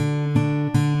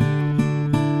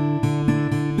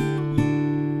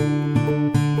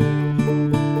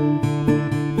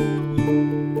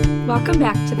Welcome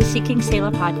back to the Seeking Selah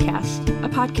podcast, a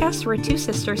podcast where two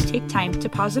sisters take time to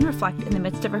pause and reflect in the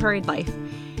midst of a hurried life.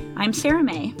 I'm Sarah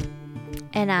May.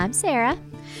 And I'm Sarah.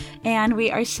 And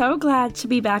we are so glad to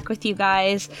be back with you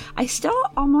guys. I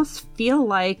still almost feel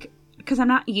like, because I'm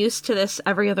not used to this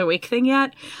every other week thing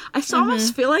yet, I still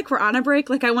almost feel like we're on a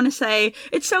break. Like I want to say,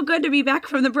 it's so good to be back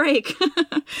from the break.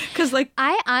 Because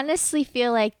I honestly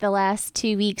feel like the last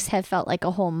 2 weeks have felt like a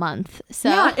whole month. So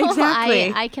yeah,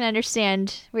 exactly. I can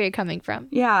understand where you're coming from.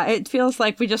 Yeah, it feels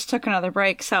like we just took another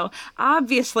break. So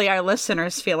obviously our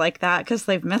listeners feel like that because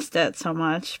they've missed it so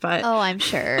much. But oh, I'm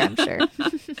sure.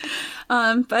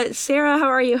 But Sarah, how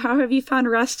are you? How have you found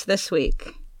rest this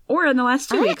week? Or in the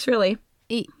last 2 weeks, really?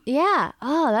 Yeah.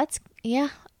 Oh, yeah.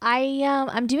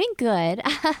 I'm doing good.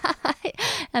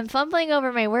 I'm fumbling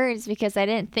over my words because I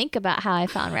didn't think about how I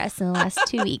found rest in the last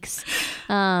 2 weeks.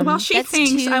 Well, she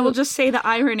thinks, I will just say the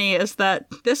irony is that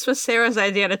this was Sarah's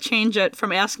idea to change it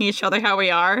from asking each other how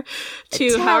we are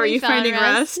to how are you finding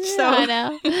rest? So I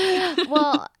know.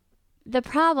 Well, the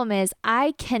problem is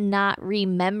I cannot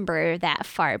remember that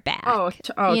far back. Oh,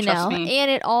 trust me.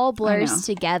 And it all blurs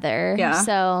together. Yeah.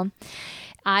 So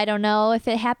I don't know if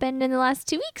it happened in the last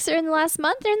 2 weeks or in the last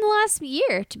month or in the last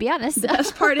year, to be honest. The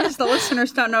best part is the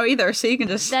listeners don't know either, so you can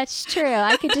just... That's true.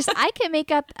 I can make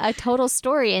up a total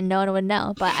story and no one would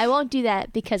know, but I won't do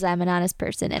that because I'm an honest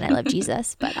person and I love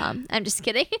Jesus, but I'm just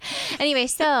kidding. Anyway,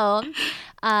 so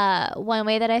one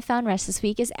way that I found rest this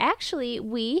week is actually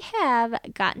we have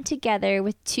gotten together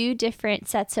with two different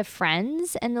sets of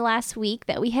friends in the last week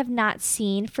that we have not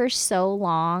seen for so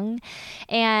long,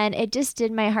 and it just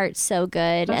did my heart so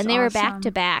good. That's and they were awesome. back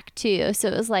to back too, so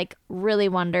it was like really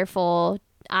wonderful.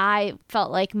 I felt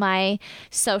like my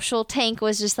social tank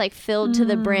was just like filled to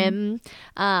the brim.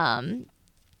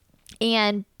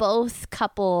 And both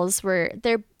couples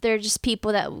they're just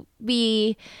people that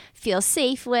we feel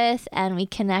safe with and we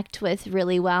connect with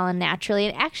really well and naturally.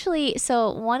 And actually,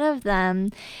 so one of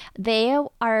them, they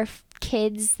are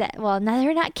kids that, well, no,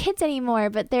 they're not kids anymore,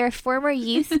 but they're former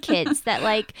youth kids that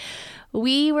like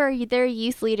we were their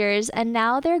youth leaders, and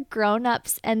now they're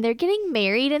grown-ups and they're getting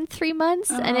married in 3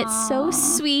 months. And it's so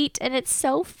sweet, and it's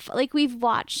so like we've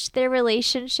watched their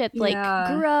relationship like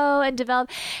grow and develop.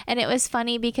 And it was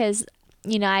funny because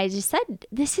I just said,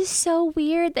 this is so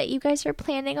weird that you guys are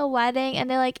planning a wedding. And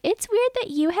they're like, it's weird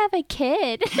that you have a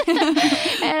kid. And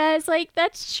I was like,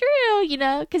 that's true,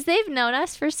 because they've known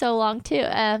us for so long too.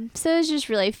 So it was just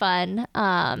really fun.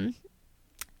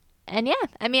 And yeah,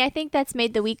 I mean, I think that's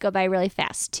made the week go by really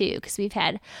fast too, because we've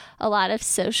had a lot of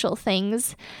social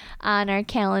things on our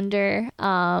calendar.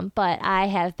 But I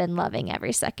have been loving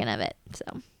every second of it.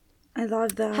 So I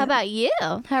love that. how about you?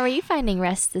 How are you finding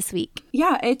rest this week?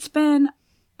 Yeah, it's been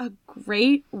a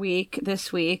great week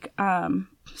this week.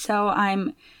 So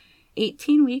I'm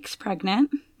 18 weeks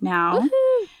pregnant now.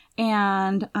 Woohoo!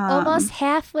 And Almost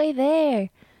halfway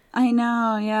there. I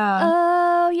know, yeah.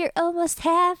 Oh, you're almost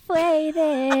halfway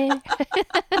there.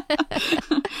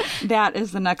 That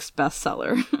is the next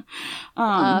bestseller.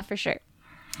 For sure.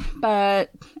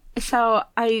 But so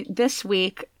this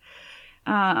week,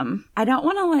 I don't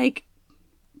want to like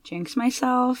jinx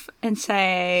myself and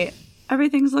say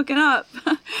everything's looking up.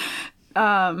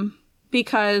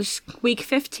 Because week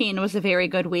 15 was a very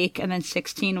good week, and then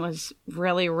 16 was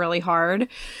really, really hard.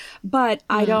 But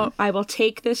I will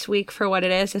take this week for what it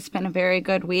is. It's been a very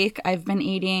good week. I've been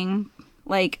eating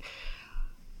like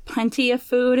plenty of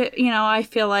food. I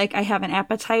feel like I have an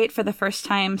appetite for the first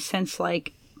time since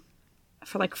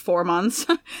for 4 months.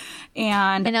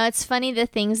 And I know it's funny the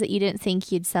things that you didn't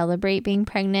think you'd celebrate being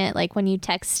pregnant. Like when you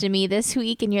texted me this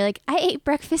week and you're like, I ate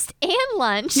breakfast and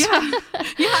lunch. Yeah.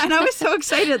 And I was so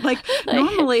excited. Like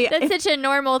normally that's such a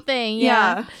normal thing.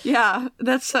 Yeah.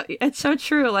 It's so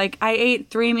true. Like I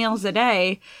ate 3 meals a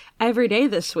day every day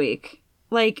this week.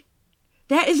 Like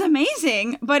that is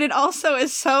amazing, but it also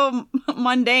is so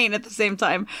mundane at the same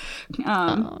time.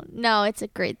 No, it's a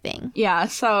great thing. Yeah,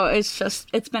 so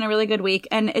it's been a really good week.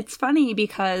 And it's funny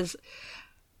because,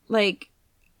 like,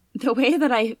 the way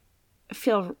that I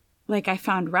feel like I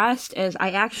found rest is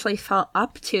I actually felt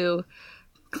up to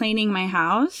cleaning my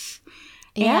house.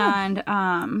 Yeah. And,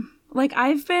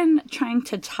 I've been trying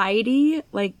to tidy,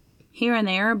 like, here and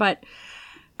there, but...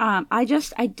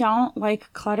 I don't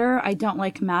like clutter. I don't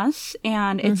like mess.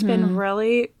 And it's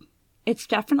it's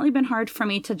definitely been hard for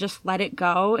me to just let it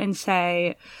go and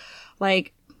say,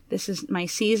 like, this is my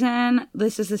season.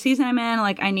 This is the season I'm in.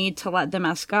 Like, I need to let the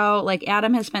mess go. Like,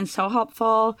 Adam has been so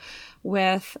helpful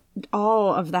with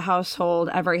all of the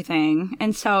household, everything.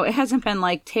 And so it hasn't been,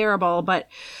 like, terrible, but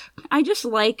I just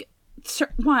like,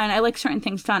 one, I like certain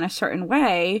things done a certain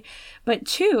way, but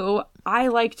two, I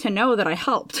like to know that I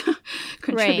helped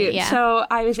contribute. Right, yeah. So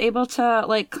I was able to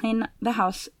like clean the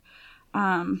house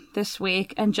this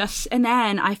week, and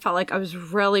then I felt like I was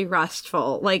really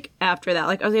restful like after that.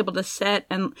 Like I was able to sit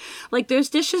and like there's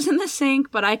dishes in the sink,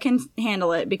 but I can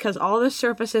handle it because all the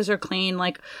surfaces are clean.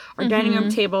 Like our dining room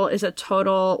table is a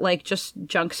total like just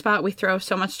junk spot. We throw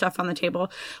so much stuff on the table.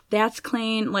 That's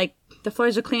clean. Like the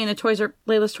floors are clean.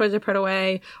 Layla's toys are put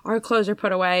away. Our clothes are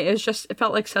put away. It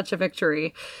felt like such a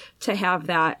victory to have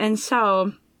that. And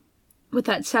so with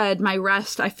that said, my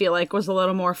rest, I feel like, was a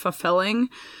little more fulfilling,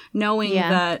 knowing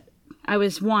that I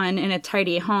was, one, in a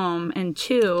tidy home, and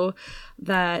two,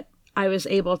 that I was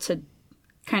able to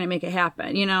kind of make it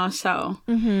happen, you know? So.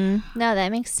 No,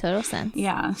 that makes total sense.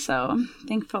 Yeah. So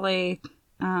thankfully,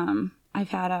 I've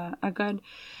had a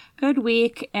good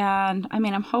week, and I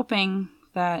mean, I'm hoping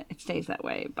that it stays that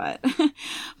way, but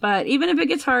even if it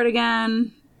gets hard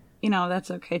again, you know, that's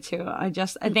okay too. I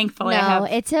thankfully I have.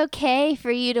 It's okay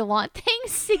for you to want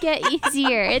things to get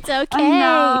easier. It's okay. I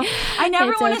know. I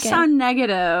never want to sound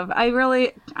negative.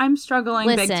 I'm struggling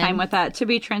big time with that. To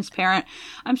be transparent,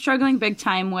 I'm struggling big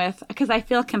time with, because I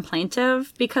feel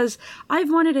complaintive because I've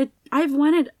wanted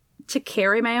to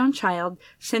carry my own child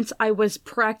since I was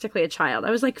practically a child.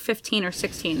 I was like 15 or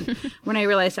 16 when I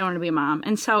realized I wanted to be a mom.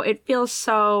 And so it feels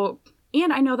so,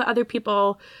 and I know that other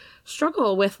people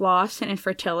struggle with loss and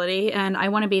infertility, and I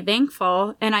want to be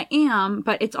thankful, and I am,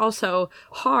 but it's also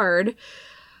hard.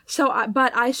 So,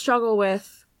 but I struggle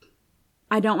with,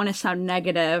 I don't want to sound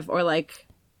negative or like,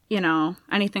 you know,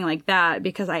 anything like that,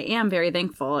 because I am very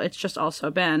thankful. It's just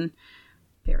also been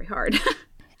very hard.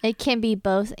 It can be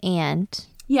both and.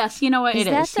 Yes, you know what it is.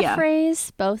 Is that the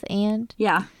phrase? Both and?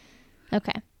 Yeah.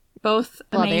 Okay. Both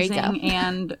amazing there you go.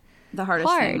 And the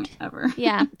hardest thing ever.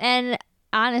 Yeah. And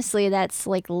honestly, that's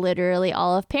like literally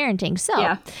all of parenting. So,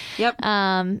 yeah. Yep.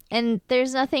 And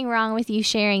there's nothing wrong with you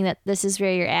sharing that this is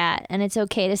where you're at. And it's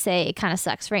okay to say it kind of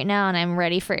sucks right now and I'm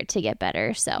ready for it to get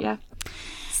better. So,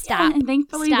 stop. And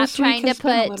thankfully, stop this trying week to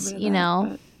put, you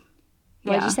know,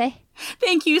 what'd you say?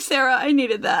 Thank you, Sarah. I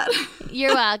needed that.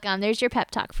 You're welcome. There's your pep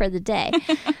talk for the day.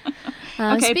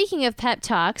 Okay. Speaking of pep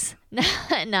talks, no,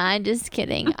 I'm just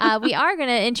kidding. We are going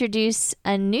to introduce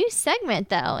a new segment,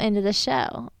 though, into the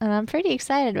show. And I'm pretty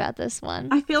excited about this one.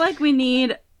 I feel like we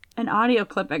need an audio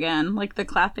clip again, like the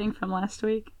clapping from last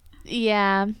week.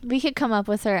 Yeah, we could come up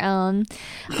with our own.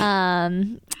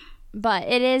 But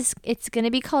it's going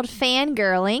to be called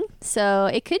fangirling. So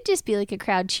it could just be like a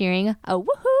crowd cheering, a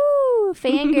woohoo,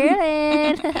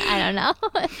 fangirling. I don't know.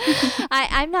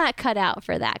 I'm not cut out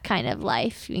for that kind of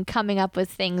life, coming up with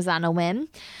things on a whim.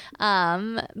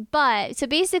 But so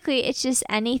basically it's just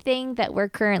anything that we're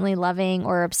currently loving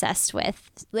or obsessed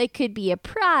with. It could be a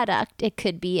product. It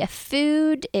could be a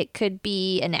food. It could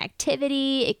be an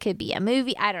activity. It could be a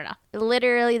movie. I don't know.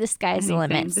 Literally the sky's the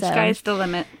limit. The sky's the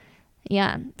limit.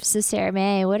 Yeah. So Sarah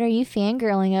May, what are you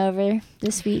fangirling over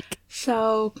this week?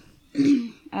 So,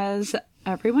 as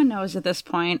everyone knows at this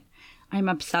point, I'm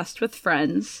obsessed with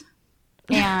Friends.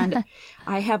 And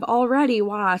I have already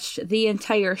watched the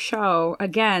entire show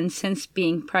again since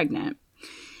being pregnant.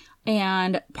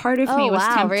 And part of me was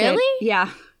tempted. Really? Yeah.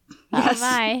 Yes. Oh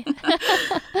my.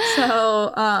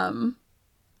 So,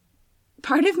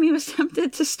 part of me was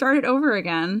tempted to start it over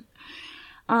again.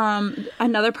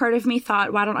 Another part of me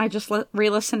thought, why don't I just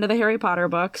re-listen to the Harry Potter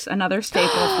books? Another staple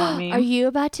for me. Are you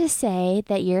about to say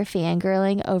that you're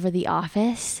fangirling over The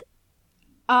Office?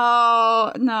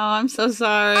 Oh, no, I'm so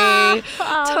sorry. Man,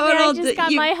 I just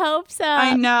got my hopes up.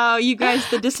 I know. You guys,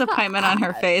 the disappointment on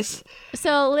her face.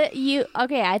 So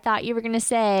okay, I thought you were going to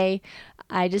say,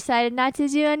 I decided not to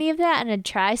do any of that and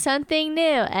to try something new.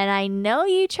 And I know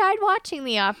you tried watching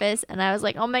The Office, and I was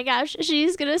like, oh my gosh,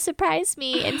 she's going to surprise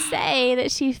me and say that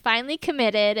she finally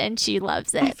committed and she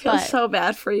loves it. I feel so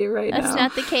bad for you right now. That's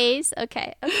not the case?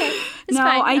 Okay. It's no,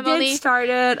 fine. I did start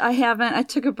it. I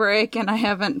took a break and I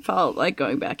haven't felt like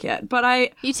going back yet.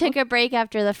 But You took a break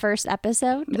after the first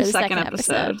episode? The second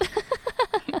episode.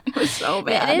 It was so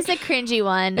bad. It is a cringy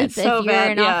one. It's so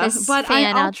bad, Office but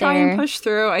fan I'll out try there. and push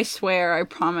through. I swear, I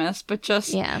promise. But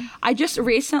I just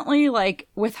recently, like,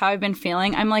 with how I've been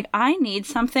feeling, I'm like, I need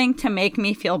something to make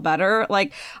me feel better.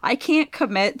 Like, I can't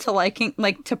commit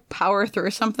to to power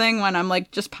through something when I'm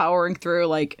like just powering through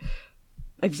like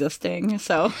existing.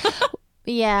 So.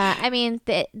 Yeah, I mean,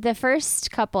 the first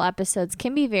couple episodes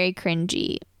can be very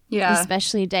cringy. Yeah.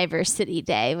 Especially Diversity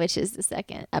Day, which is the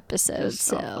second episode.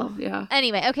 So yeah.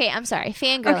 Anyway, okay, I'm sorry.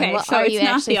 Fangirling. Okay, what so are it's you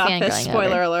not actually The Office, fangirling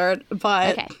spoiler over? alert.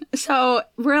 But okay. So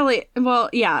really, well,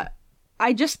 yeah.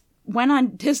 I just went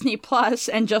on Disney Plus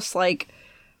and just like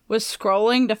was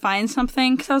scrolling to find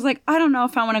something because I was like, I don't know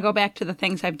if I want to go back to the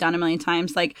things I've done a million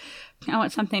times. Like, I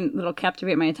want something that'll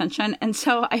captivate my attention. And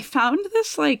so I found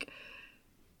this like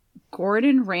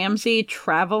Gordon Ramsay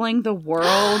traveling the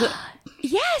world.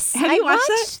 Yes, Have you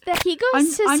watched that? He goes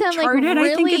to some like Uncharted,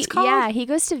 really, I think it's called. yeah, he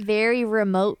goes to very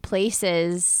remote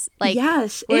places, like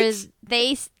yes, where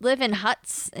they live in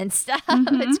huts and stuff.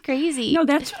 Mm-hmm. It's crazy. No,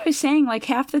 that's what I was saying. Like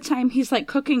half the time he's like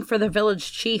cooking for the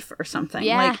village chief or something.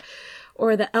 Yeah. Like,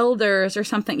 or the elders or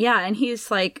something. Yeah, and he's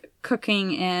like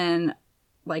cooking in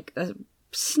like the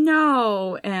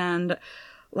snow and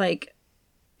like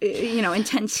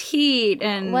intense heat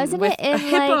and wasn't with it in a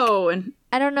hippo like, and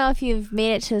I don't know if you've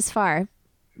made it to this far,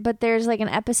 but there's like an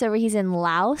episode where he's in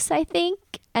Laos, I think,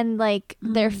 and like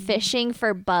they're fishing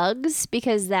for bugs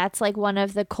because that's like one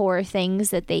of the core things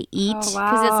that they eat because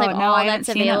it's like No, all I that's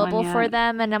haven't seen that one available for yet.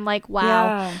 them. And I'm like, wow,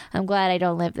 Yeah. I'm glad I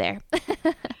don't live there.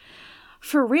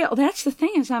 For real, that's the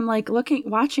thing is I'm like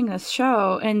watching this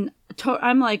show and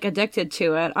I'm like addicted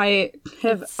to it. I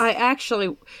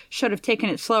actually should have taken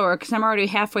it slower because I'm already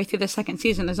halfway through the second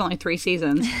season. There's only 3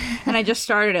 seasons, and I just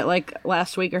started it like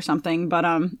last week or something.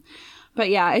 But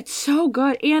yeah, it's so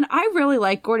good, and I really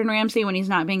like Gordon Ramsay when he's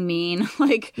not being mean.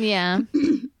 Like, Yeah.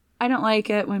 I don't like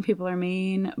it when people are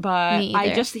mean, but Me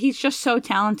either. he's just so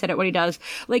talented at what he does.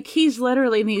 Like he's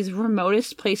literally in these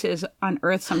remotest places on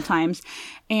earth sometimes.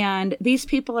 And these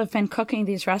people have been cooking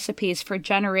these recipes for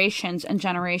generations and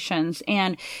generations.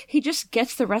 And he just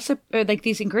gets the recipe, or like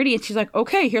these ingredients. He's like,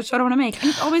 okay, here's what I want to make.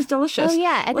 And it's always delicious. Oh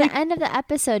yeah, at Like, the end of the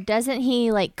episode, doesn't he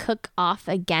like cook off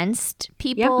against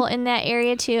people in that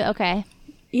area too? Okay.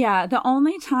 yeah. The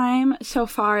only time so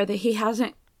far that he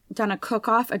hasn't done a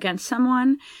cook-off against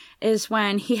someone is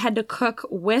when he had to cook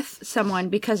with someone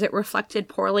because it reflected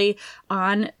poorly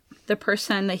on the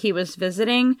person that he was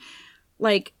visiting,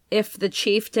 like if the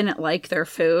chief didn't like their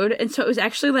food. And so it was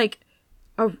actually like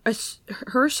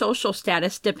her social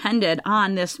status depended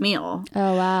on this meal.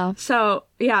 Oh wow. So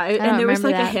yeah, and there was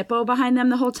like remember a that. hippo behind them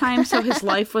the whole time, so his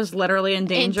life was literally in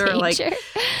danger. Like,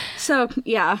 so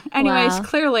yeah. Anyways, Wow.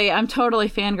 clearly I'm totally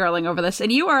fangirling over this,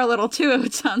 and you are a little too.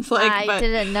 It sounds like. I But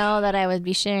didn't know that I would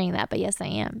be sharing that, but yes, I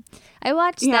am. I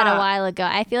watched that Yeah. a while ago.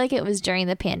 I feel like it was during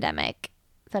the pandemic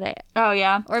that oh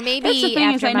yeah, or maybe that's the thing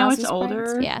after is I know Mouse's it's Points.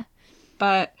 older. Yeah.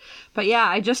 But yeah,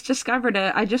 I just discovered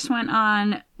it. I just went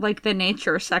on like the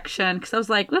nature section because I was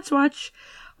like, let's watch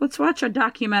a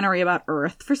documentary about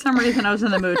Earth. For some reason, I was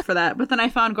in the mood for that. But then I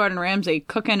found Gordon Ramsay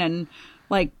cooking in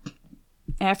like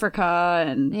Africa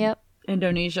and Yep.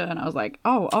 Indonesia, and I was like,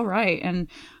 oh, all right. And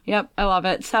yep, I love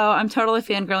it. So I'm totally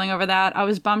fangirling over that. I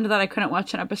was bummed that I couldn't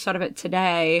watch an episode of it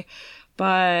today,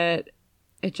 but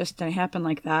it just didn't happen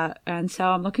like that. And so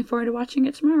I'm looking forward to watching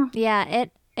it tomorrow. Yeah,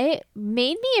 it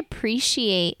made me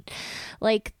appreciate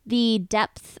like the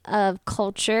depth of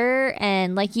culture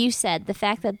and like you said, the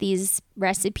fact that these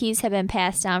recipes have been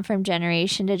passed down from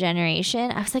generation to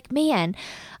generation. I was like, man,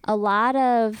 a lot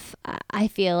of I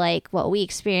feel like what we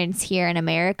experience here in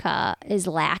America is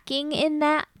lacking in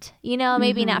that.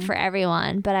 Maybe not for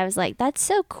everyone, but I was like, that's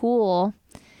so cool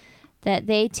that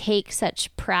they take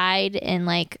such pride in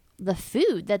like the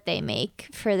food that they make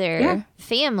for their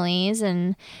families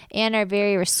and are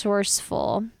very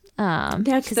resourcul. That's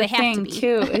 'cause the they have thing to be.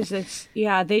 too, is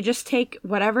they just take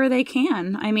whatever they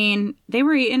can. I mean, they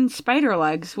were eating spider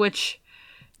legs, which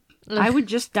I would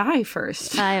just die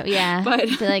first. Yeah. But-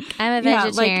 Be like, I'm a Yeah,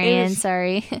 like, vegetarian, it's-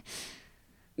 sorry.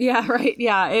 Yeah, right.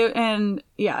 Yeah.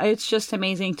 It's just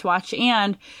amazing to watch.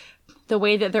 And the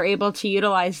way that they're able to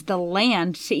utilize the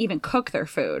land to even cook their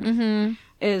food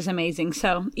is amazing.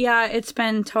 So yeah, it's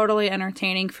been totally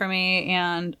entertaining for me,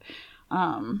 and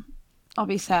I'll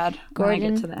be sad when I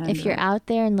Gordon, get to the end. if of you're it. out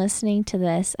there and listening to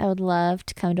this, I would love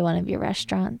to come to one of your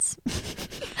restaurants.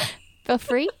 Feel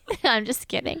free. I'm just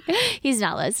kidding. He's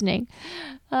not listening.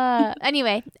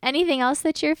 Anyway, anything else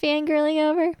that you're fangirling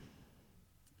over?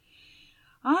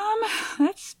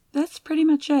 That's pretty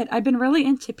much it. I've been really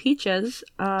into peaches.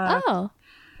 Oh,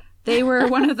 They were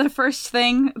one of the first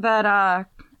thing that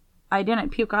I didn't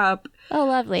puke up. oh,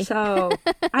 lovely. So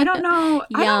I don't know.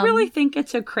 I Yum. don't really think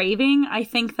it's a craving. I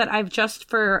think that I've just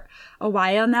for a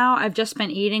while now, I've just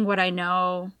been eating what I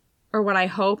know or what I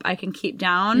hope I can keep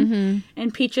down.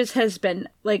 And peaches has been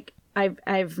like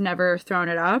I've never thrown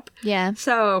it up. Yeah.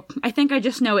 So I think I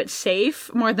just know it's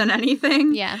safe more than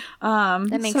anything. Yeah. That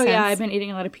makes sense. So yeah, I've been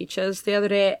eating a lot of peaches. The other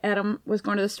day, Adam was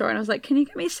going to the store and I was like, "Can you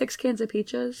get me 6 cans of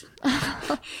peaches?"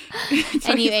 So And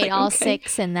you he's ate like, all "Okay."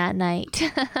 6 in that night.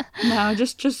 No,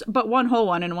 but one whole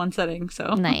one in one sitting.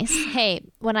 So Nice. Hey,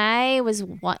 when I was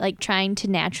like trying to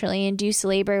naturally induce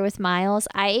labor with Miles,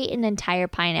 I ate an entire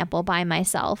pineapple by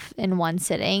myself in one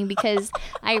sitting because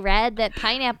I read that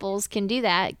pineapples can do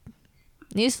that.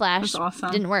 Newsflash, that's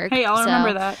awesome. didn't work. Hey, I'll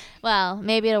remember that. Well,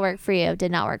 maybe it'll work for you.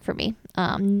 Did not work for me.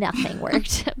 Nothing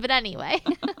worked. But anyway.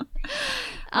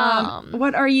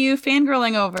 What are you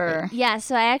fangirling over? Yeah,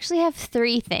 so I actually have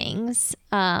 3 things.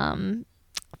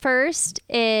 First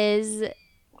is,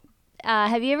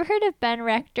 have you ever heard of Ben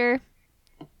Rector?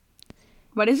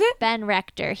 What is it? Ben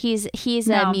Rector. He's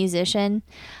No. a musician.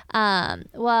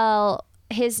 Well,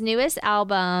 his newest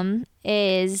album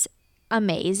is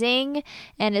amazing,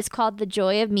 and it's called The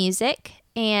Joy of Music,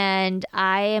 and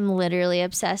I am literally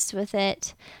obsessed with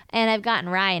it, and I've gotten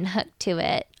Ryan hooked to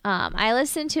it. I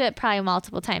listen to it probably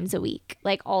multiple times a week,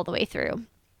 like all the way through.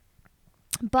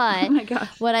 But Oh my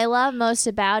gosh. what I love most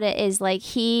about it is like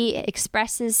he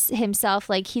expresses himself,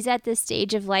 like he's at this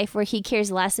stage of life where he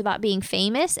cares less about being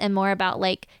famous and more about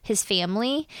like his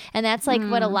family. And that's like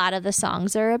what a lot of the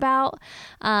songs are about.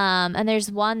 And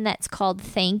there's one that's called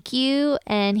Thank You.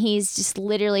 And he's just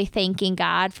literally thanking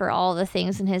God for all the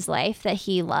things in his life that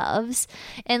he loves.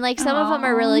 And like some of them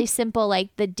are really simple,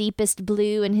 like the deepest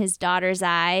blue in his daughter's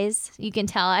eyes. You can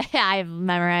tell I've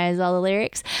memorized all the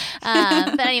lyrics.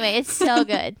 But anyway, it's so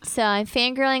good. So I'm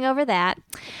fangirling over that.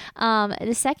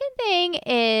 The second thing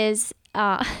is,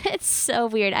 it's so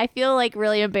weird. I feel like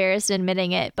really embarrassed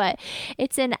admitting it, but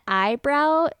it's an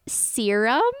eyebrow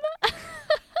serum.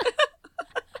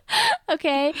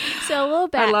 Okay, so a little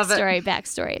I love it.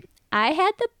 backstory. I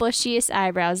had the bushiest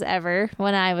eyebrows ever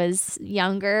when I was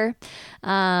younger.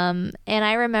 And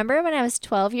I remember when I was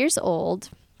 12 years old,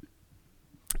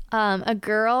 a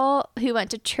girl who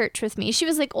went to church with me, she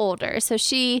was like older, so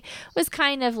she was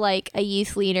kind of like a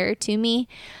youth leader to me.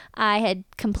 I had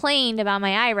complained about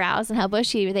my eyebrows and how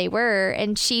bushy they were,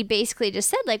 and she basically just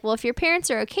said like, well, if your parents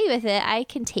are okay with it, I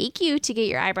can take you to get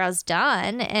your eyebrows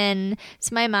done. And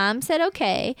so my mom said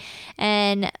okay,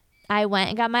 and I went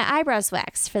and got my eyebrows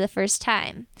waxed for the first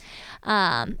time.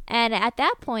 And at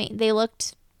that point they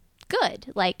looked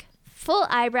good, like full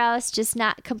eyebrows, just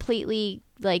not completely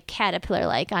like caterpillar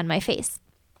like on my face.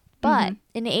 But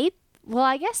in 8th, well,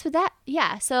 I guess with that,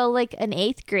 yeah, so like in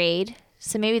 8th grade,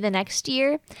 so maybe the next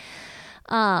year,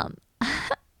 my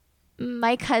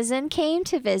cousin came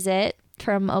to visit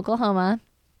from Oklahoma,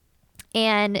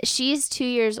 and she's 2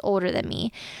 years older than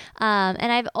me.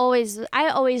 And I always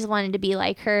wanted to be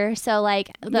like her. So like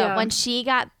when she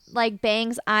got like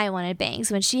bangs, I wanted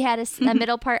bangs. When she had a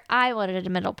middle part, I wanted a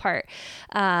middle part.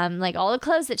 Like all the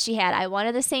clothes that she had, I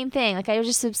wanted the same thing. Like I was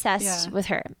just obsessed with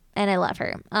her, and I love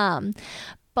her.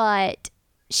 But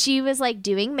she was like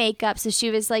doing makeup. So she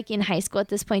was like in high school at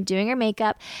this point doing her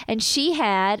makeup, and she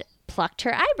had plucked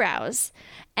her eyebrows.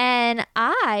 And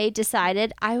I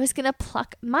decided I was going to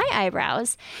pluck my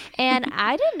eyebrows, and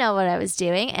I didn't know what I was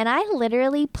doing. And I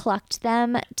literally plucked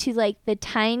them to like the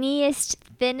tiniest,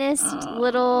 thinnest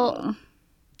little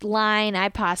line I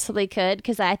possibly could,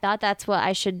 because I thought that's what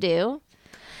I should do.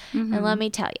 And let me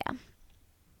tell you,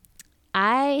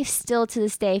 I still to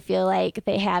this day feel like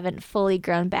they haven't fully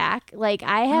grown back. Like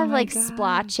I have like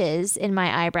splotches in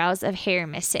my eyebrows of hair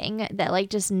missing that like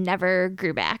just never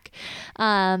grew back.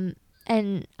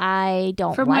 And I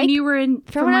don't From like when you were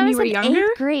younger?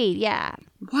 8th grade, yeah.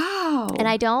 Wow. And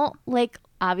I don't like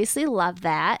obviously love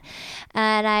that,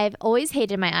 and I've always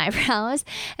hated my eyebrows,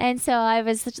 and so I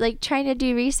was like trying to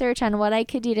do research on what I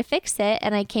could do to fix it,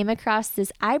 and I came across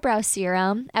this eyebrow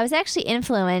serum. I was actually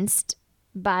influenced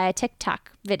by a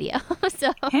TikTok video.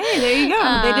 So hey, there you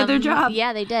go. They did their job.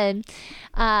 Yeah, they did.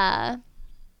 And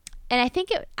I think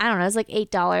it was like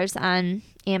 $8 on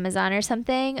Amazon or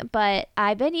something, but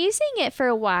I've been using it for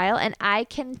a while, and I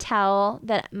can tell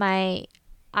that my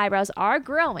eyebrows are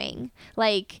growing.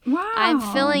 Like I'm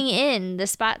filling in the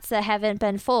spots that haven't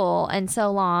been full in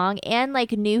so long, and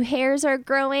like new hairs are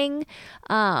growing.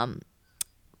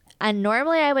 And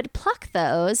normally I would pluck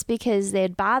those because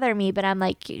they'd bother me, but I'm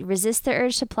like, resist the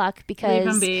urge to pluck because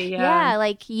Leave 'em be, yeah,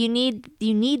 like you need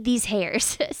these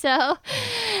hairs. So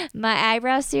my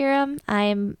eyebrow serum,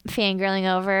 I'm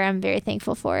fangirling over. I'm very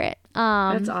thankful for it.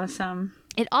 That's awesome.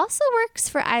 It also works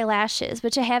for eyelashes,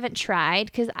 which I haven't tried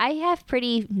because I have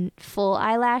pretty full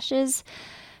eyelashes.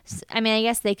 I mean, I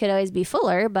guess they could always be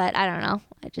fuller, but I don't know.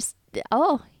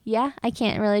 I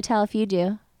can't really tell if you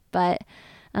do, but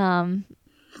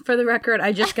For the record,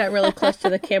 I just got really close to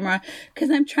the camera because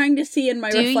I'm trying to see in my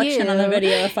reflection on the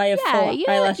video if I have full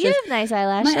eyelashes. You have nice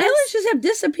eyelashes. My eyelashes have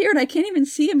disappeared. I can't even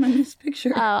see them in this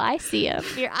picture. Oh, I see them.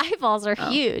 Your eyeballs are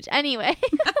huge. Anyway.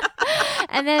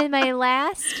 And then my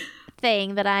last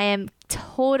thing that I am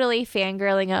totally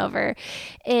fangirling over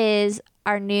is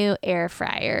our new air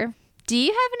fryer. Do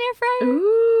you have an air fryer?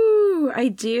 Ooh, I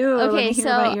do. Okay, Let me hear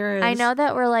about yours. I know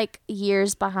that we're like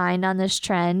years behind on this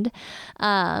trend.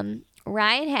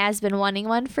 Ryan has been wanting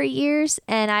one for years,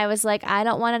 and I was like, I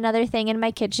don't want another thing in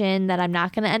my kitchen that I'm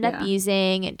not going to end up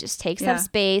using. It just takes up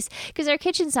space because our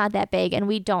kitchen's not that big, and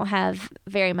we don't have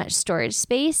very much storage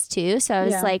space too. So I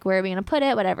was like, where are we going to put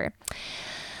it? Whatever.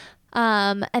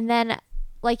 And then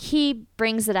like he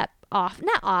brings it up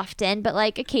not often, but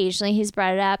like occasionally he's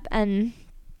brought it up, and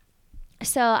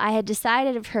so I had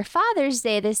decided for Father's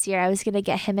Day this year I was going to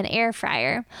get him an air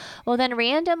fryer. Well, then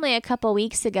randomly a couple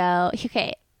weeks ago,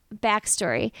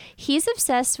 backstory. He's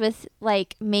obsessed with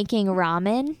like making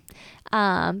ramen,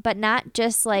 but not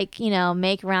just like,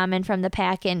 make ramen from the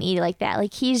pack and eat it like that.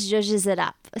 Like he zhuzhes it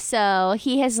up. So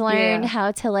he has learned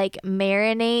how to like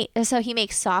marinate. So he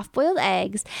makes soft boiled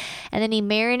eggs and then he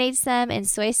marinates them in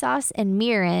soy sauce and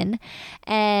mirin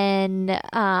and,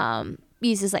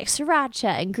 uses like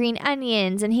sriracha and green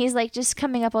onions. And he's like just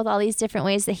coming up with all these different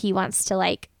ways that he wants to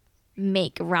like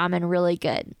make ramen really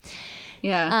good.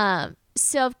 Yeah.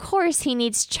 So, of course, he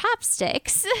needs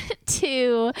chopsticks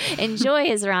to enjoy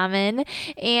his ramen.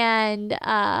 And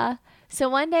so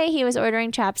one day he was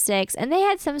ordering chopsticks and they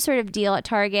had some sort of deal at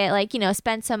Target, like,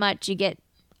 spend so much, you get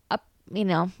a,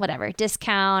 whatever,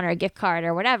 discount or a gift card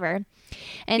or whatever.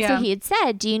 And so he had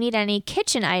said, do you need any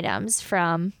kitchen items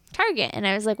from Target? And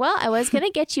I was like, well, I was going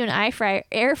to get you an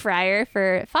air fryer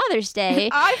for Father's Day.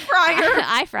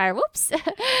 Eye fryer. Whoops.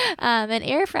 An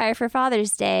air fryer for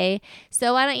Father's Day.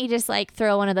 So why don't you just like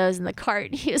throw one of those in the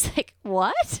cart? He was like,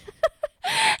 what?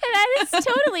 And that is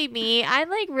totally me. I'm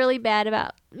like really bad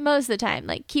about most of the time,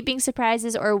 like keeping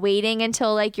surprises or waiting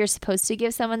until like you're supposed to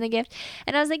give someone the gift.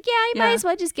 And I was like, you might as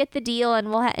well just get the deal and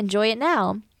we'll enjoy it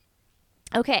now.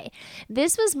 Okay,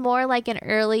 this was more like an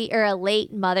early or a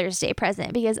late Mother's Day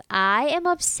present because I am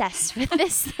obsessed with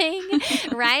this thing.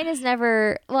 Ryan has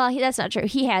never, that's not true.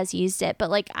 He has used it, but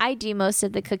like I do most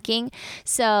of the cooking.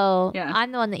 So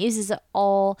I'm the one that uses it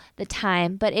all the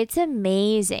time, but it's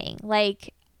amazing.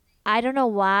 Like, I don't know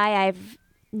why I've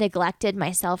neglected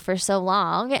myself for so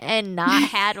long and not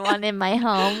had one in my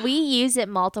home. We use it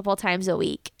multiple times a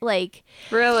week. Like,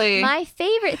 really, my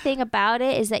favorite thing about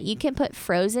it is that you can put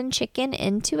frozen chicken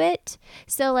into it.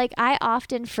 So like I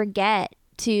often forget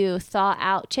to thaw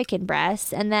out chicken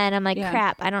breasts and then I'm like,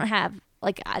 crap, I don't have,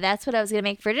 like, that's what I was going to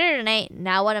make for dinner tonight.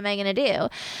 Now what am I going to do?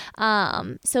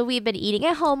 So we've been eating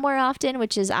at home more often,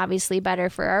 which is obviously better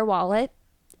for our wallet.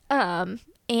 And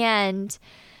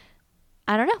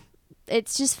I don't know.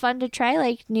 It's just fun to try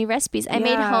like new recipes. I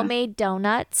made homemade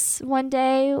donuts one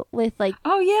day with like biscuit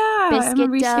I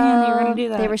remember you saying you were gonna do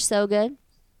that. They were so good.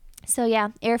 So yeah,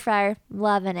 air fryer,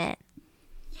 loving it.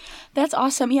 That's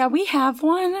awesome. Yeah, we have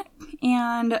one,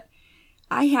 and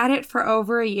I had it for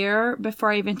over a year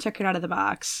before I even took it out of the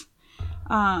box.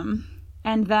 And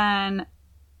then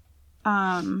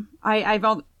I've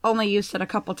only used it a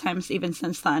couple times even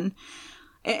since then.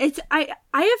 I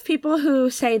have people who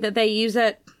say that they use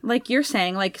it, like you're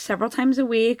saying, like several times a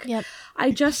week. Yep.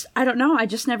 I don't know. I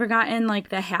just never got in like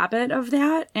the habit of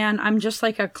that. And I'm just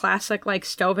like a classic like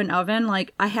stove and oven.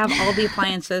 Like I have all the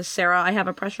appliances, Sarah. I have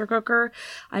a pressure cooker.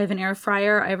 I have an air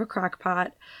fryer. I have a crock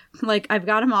pot. Like I've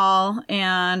got them all.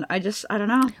 And I don't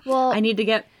know. Well, I need to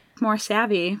get more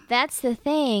savvy. That's the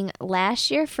thing.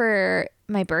 Last year for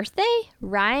my birthday,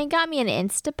 Ryan got me an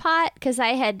Instapot because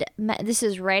this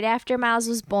is right after Miles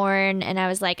was born, and I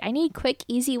was like, I need quick,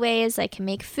 easy ways I can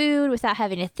make food without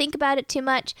having to think about it too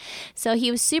much. So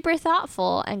he was super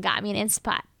thoughtful and got me an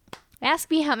Instapot.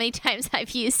 Ask me how many times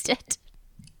I've used it.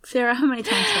 Sarah, how many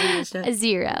times have you used it?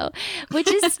 0, which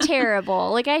is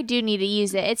terrible. Like, I do need to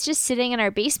use it. It's just sitting in our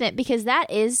basement because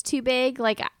that is too big.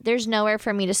 Like, there's nowhere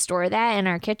for me to store that in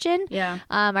our kitchen. Yeah.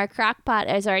 Our crock pot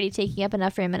is already taking up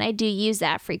enough room, and I do use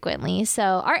that frequently. So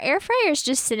our air fryer is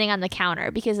just sitting on the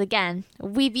counter because, again,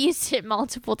 we've used it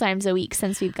multiple times a week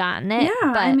since we've gotten it.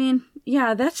 Yeah, I mean,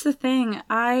 that's the thing.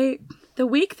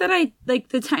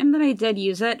 The time that I did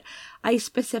use it, I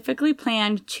specifically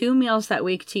planned 2 meals that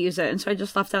week to use it. And so I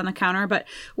just left it on the counter. But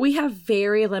we have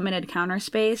very limited counter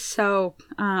space. So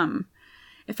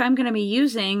if I'm going to be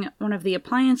using one of the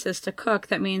appliances to cook,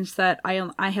 that means that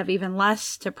I have even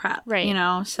less to prep.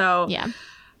 Right. So yeah.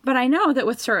 But I know that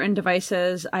with certain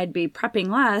devices, I'd be prepping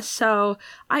less. So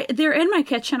they're in my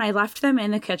kitchen. I left them in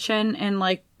the kitchen in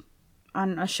like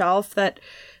on a shelf that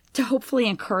to hopefully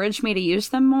encourage me to use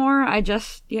them more. I'm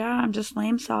just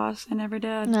lame sauce. I never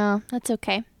did. No, that's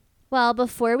okay. Well,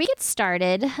 before we get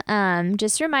started,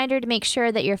 just a reminder to make sure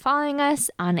that you're following us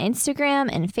on Instagram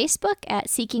and Facebook at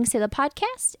Seeking Selah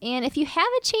Podcast. And if you have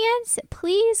a chance,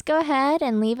 please go ahead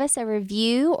and leave us a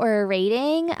review or a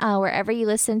rating wherever you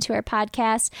listen to our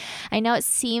podcast. I know it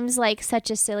seems like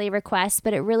such a silly request,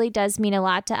 but it really does mean a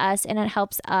lot to us, and it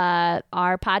helps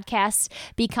our podcast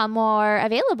become more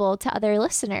available to other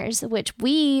listeners, which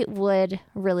we would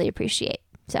really appreciate.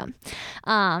 So,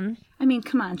 I mean,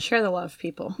 come on, share the love,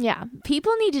 people. yeah,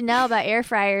 people need to know about air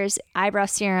fryers, eyebrow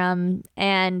serum,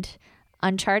 and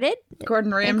Uncharted.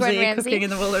 Gordon Ramsay, Cooking in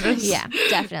the Wilderness. Yeah,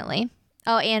 definitely.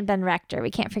 Oh, and Ben Rector.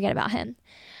 We can't forget about him.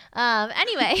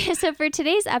 Anyway, so for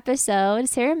today's episode,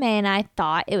 Sarah May and I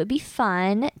thought it would be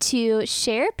fun to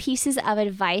share pieces of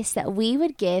advice that we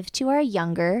would give to our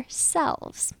younger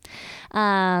selves.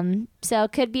 So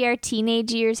it could be our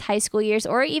teenage years, high school years,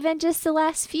 or even just the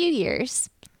last few years.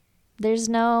 There's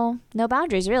no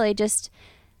boundaries, really, just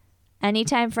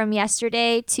anytime from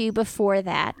yesterday to before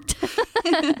that.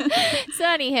 So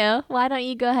anywho, why don't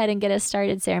you go ahead and get us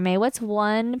started, Sarah May? What's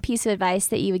one piece of advice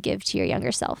that you would give to your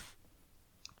younger self?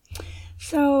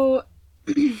 So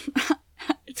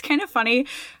it's kind of funny.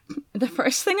 The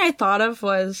first thing I thought of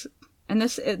was, and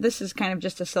this is kind of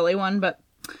just a silly one, but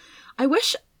I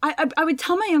wish I would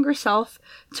tell my younger self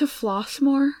to floss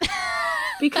more.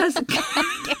 Because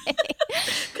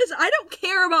I don't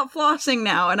care about flossing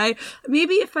now, and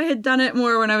maybe if I had done it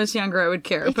more when I was younger, I would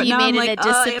care. But now I'm like, a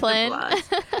discipline.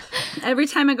 Every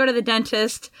time I go to the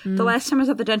dentist, the last time I was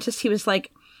at the dentist, he was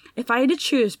like, if I had to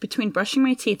choose between brushing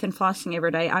my teeth and flossing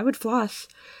every day, I would floss.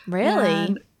 Really?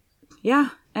 And, yeah,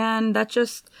 and that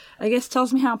just, I guess,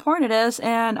 tells me how important it is,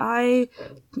 and I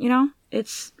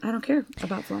don't care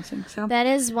about flossing. So that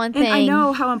is one thing. And I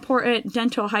know how important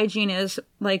dental hygiene is,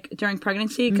 like, during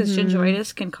pregnancy, because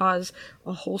gingivitis can cause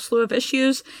a whole slew of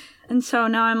issues. And so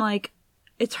now I'm like,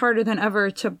 it's harder than ever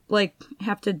to, like,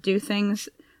 have to do things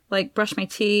like brush my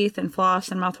teeth and floss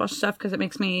and mouthwash stuff because it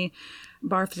makes me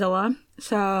barfzilla.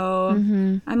 So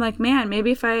I'm like, man,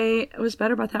 maybe if I was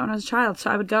better about that when I was a child. So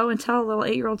I would go and tell little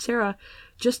 8-year-old Sarah,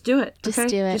 just do it. Just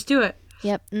do it. Just do it.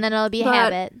 Yep. And then it'll be a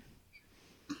habit.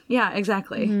 Yeah,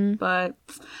 exactly. But,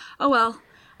 oh well.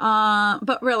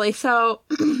 But really, so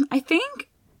I think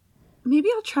maybe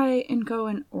I'll try and go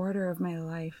in order of my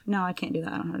life. No, I can't do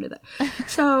that. I don't know how to do that.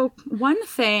 So one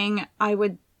thing I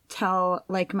would tell,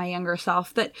 like, my younger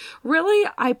self that really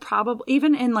I probably,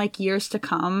 even in, like, years to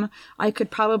come, I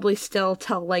could probably still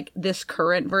tell, like, this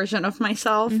current version of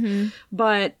myself.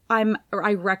 But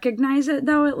I recognize it,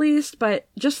 though, at least. But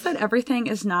just that everything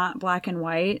is not black and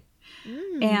white.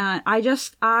 And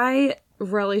I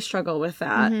really struggle with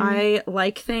that. I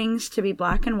like things to be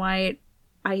black and white.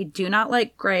 I do not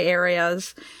like gray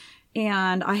areas.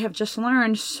 And I have just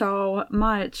learned so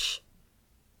much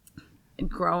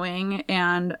growing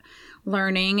and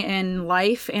learning in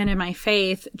life and in my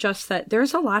faith, just that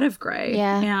there's a lot of gray.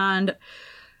 Yeah. And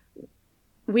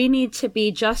we need to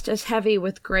be just as heavy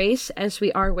with grace as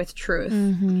we are with truth.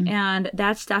 And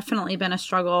that's definitely been a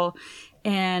struggle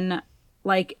in,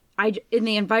 like, in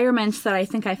the environments that I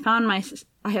think I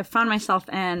have found myself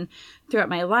in throughout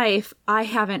my life. I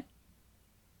haven't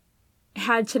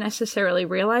had to necessarily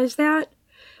realize that.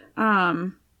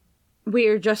 I'm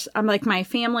like, my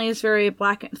family is very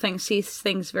sees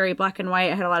things very black and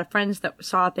white. I had a lot of friends that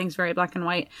saw things very black and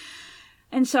white.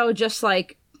 And so just,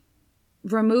 like,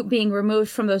 being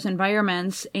removed from those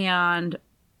environments and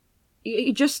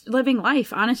just living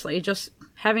life, honestly, just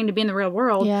having to be in the real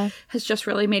world has just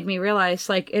really made me realize,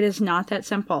 like, it is not that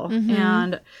simple.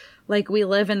 And, like, we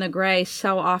live in the gray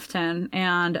so often,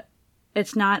 and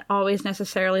it's not always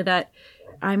necessarily that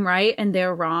I'm right and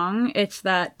they're wrong. It's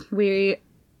that we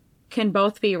can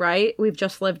both be right. We've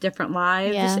just lived different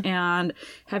lives and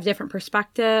have different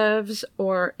perspectives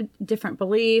or different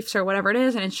beliefs or whatever it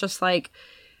is. And it's just, like,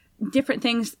 different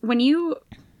things. When you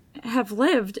have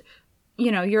lived,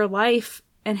 your life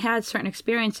and had certain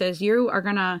experiences, you are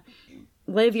going to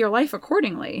live your life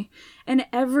accordingly. And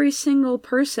every single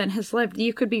person has lived.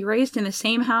 You could be raised in the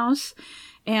same house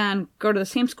and go to the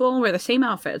same school and wear the same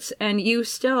outfits, and you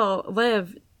still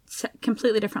live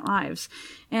completely different lives.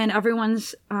 And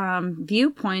everyone's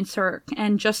viewpoints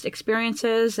and just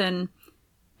experiences and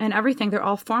everything, they're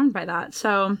all formed by that.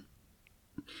 So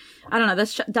I don't know.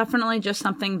 That's definitely just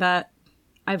something that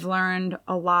I've learned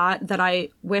a lot, that I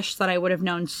wish that I would have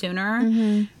known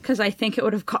sooner, because I think it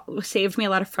would have saved me a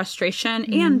lot of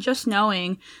frustration and just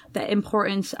knowing the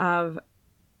importance of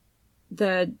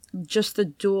just the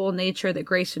dual nature that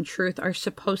grace and truth are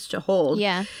supposed to hold.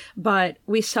 Yeah. But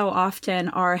we so often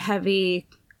are heavy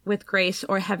with grace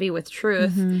or heavy with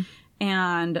truth,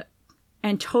 and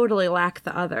totally lack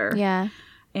the other. Yeah.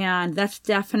 And that's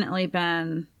definitely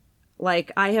been,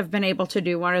 like, I have been able to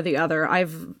do one or the other. I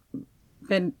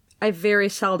very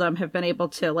seldom have been able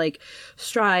to, like,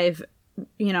 strive,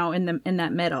 you know, in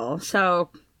that middle. So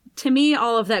to me,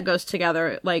 all of that goes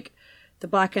together, like the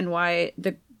black and white,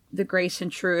 the grace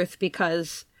and truth,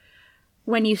 because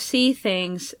when you see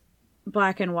things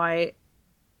black and white,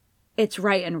 it's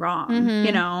right and wrong,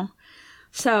 you know?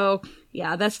 So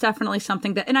yeah, that's definitely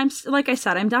something that, and I'm, like I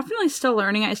said, I'm definitely still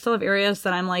learning. I still have areas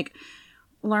that I'm like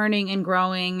learning and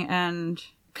growing, and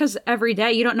because every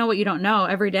day you don't know what you don't know.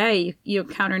 Every day you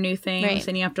encounter new things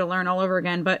and you have to learn all over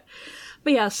again. But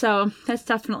yeah, so that's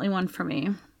definitely one for me.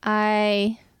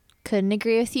 I couldn't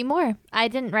agree with you more. I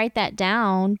didn't write that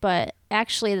down, but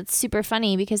actually that's super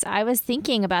funny because I was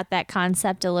thinking about that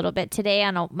concept a little bit today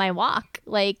on my walk.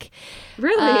 Like,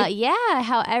 really? Yeah,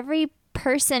 how every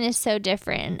person is so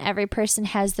different. Every person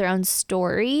has their own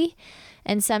story.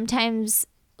 And sometimes,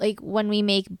 like, when we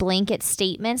make blanket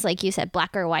statements, like you said,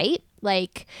 black or white,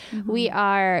 like we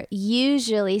are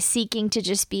usually seeking to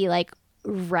just be like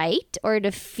right or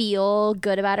to feel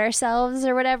good about ourselves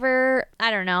or whatever.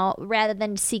 I don't know, rather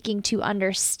than seeking to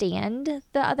understand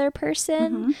the other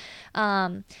person.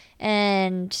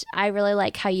 And I really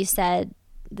like how you said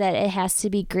that it has to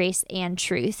be grace and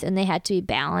truth and they had to be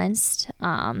balanced.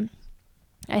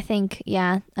 I think,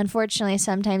 yeah, unfortunately,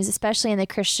 sometimes, especially in the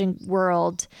Christian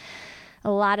world, a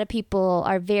lot of people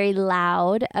are very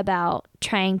loud about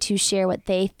trying to share what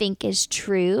they think is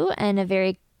true in a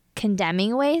very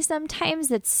condemning way sometimes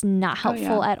that's not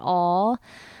helpful at all.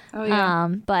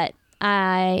 But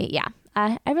I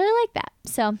really like that.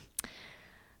 So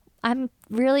I'm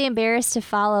really embarrassed to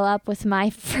follow up with my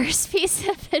first piece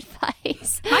of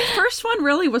advice. My first one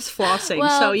really was flossing,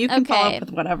 so you can follow up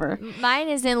with whatever. Mine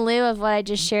is in lieu of what I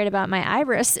just shared about my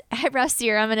eyebrow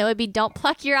serum, and it would be don't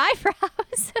pluck your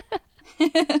eyebrows.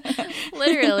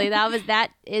 Literally, that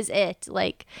is it.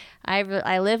 Like,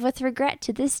 I live with regret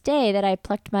to this day that I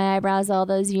plucked my eyebrows all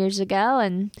those years ago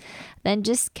and then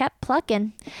just kept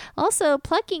plucking. Also,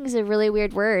 plucking is a really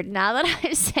weird word now that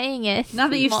I'm saying it. Now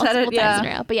that you've said it,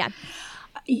 yeah. But yeah.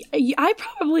 I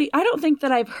don't think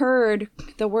that I've heard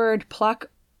the word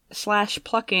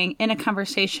pluck/plucking in a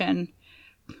conversation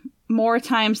more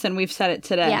times than we've said it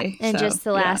today. Yeah, in just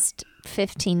the last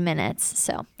 15 minutes.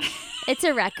 So it's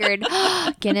a record.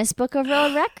 Guinness Book of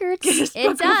World Records.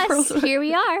 It's us. Here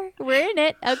we are. We're in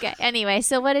it. Okay. Anyway,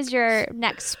 so what is your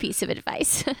next piece of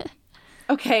advice?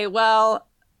 Okay,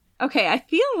 I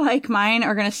feel like mine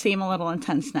are going to seem a little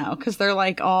intense now because they're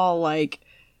like all like,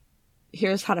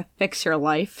 here's how to fix your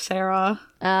life, Sarah.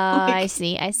 Oh, I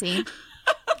see.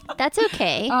 That's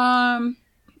okay.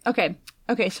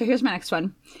 Okay, so here's my next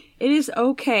one. It is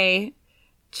okay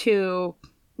to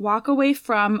walk away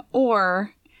from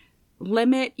or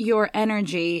limit your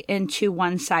energy into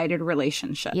one-sided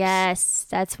relationships. Yes,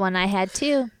 that's one I had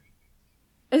too.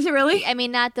 Is it really? I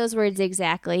mean, not those words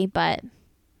exactly, but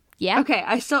yeah. Okay,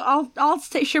 I'll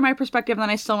share my perspective, and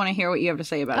then I still want to hear what you have to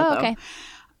say about it, though. Okay.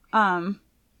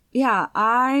 Yeah,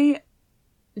 I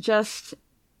just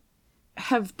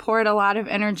have poured a lot of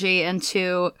energy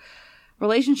into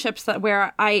relationships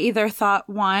where I either thought,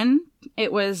 one,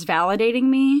 it was validating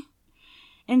me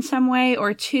in some way,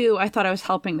 or two, I thought I was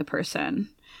helping the person.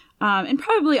 And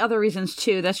probably other reasons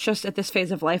too. That's just at this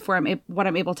phase of life where what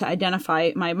I'm able to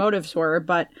identify my motives were.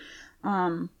 But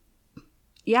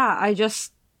yeah, I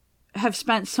just have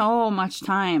spent so much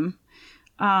time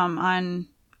on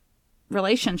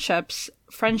relationships,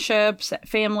 friendships,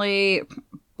 family,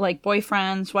 like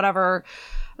boyfriends, whatever,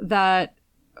 that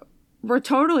were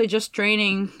totally just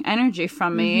draining energy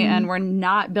from me and were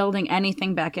not building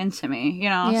anything back into me, you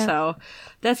know? Yeah. So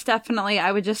that's definitely,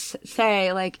 I would just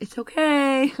say, like, it's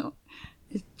okay.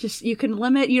 It's just, you can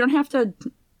limit, you don't have to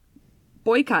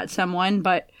boycott someone,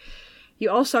 but you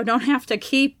also don't have to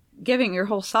keep giving your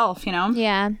whole self, you know?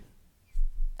 Yeah.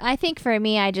 I think for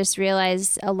me, I just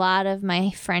realized a lot of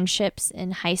my friendships in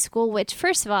high school, which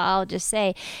first of all, I'll just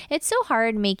say it's so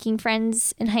hard making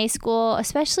friends in high school,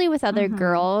 especially with other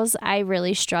girls. I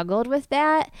really struggled with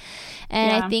that.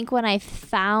 And I think when I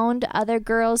found other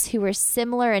girls who were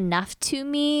similar enough to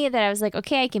me that I was like,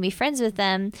 okay, I can be friends with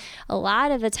them. A lot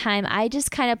of the time, I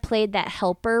just kind of played that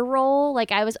helper role.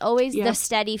 Like I was always the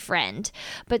steady friend,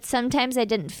 but sometimes I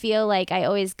didn't feel like I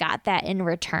always got that in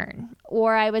return.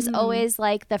 Or I was always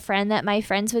like the friend that my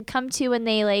friends would come to when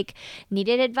they like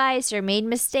needed advice or made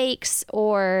mistakes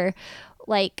or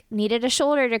like needed a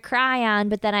shoulder to cry on,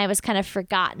 but then I was kind of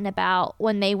forgotten about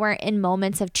when they weren't in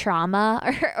moments of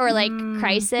trauma or like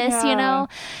crisis, you know?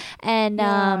 And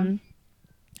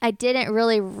I didn't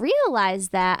really realize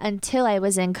that until I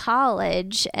was in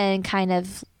college and kind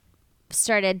of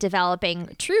started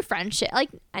developing true friendship. Like,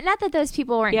 not that those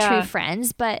people weren't true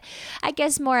friends, but I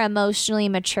guess more emotionally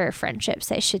mature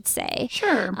friendships, I should say.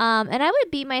 Sure. And I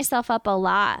would beat myself up a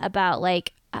lot about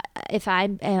like,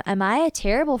 am I a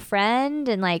terrible friend,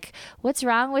 and like, what's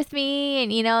wrong with me,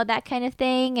 and you know, that kind of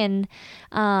thing. And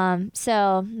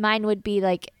so mine would be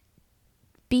like,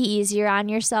 be easier on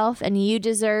yourself, and you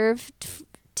deserve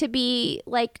to be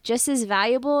like just as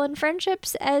valuable in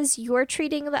friendships as you're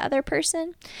treating the other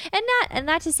person. And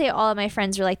not to say all of my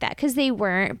friends were like that, because they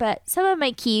weren't, but some of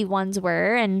my key ones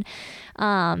were. And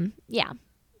yeah,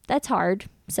 that's hard.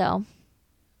 So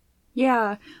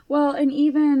yeah. Well, and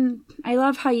even I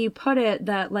love how you put it,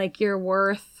 that like you're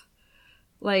worth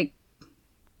like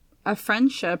a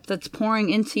friendship that's pouring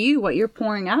into you what you're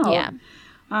pouring out. Yeah.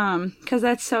 Because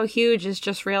that's so huge, is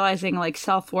just realizing like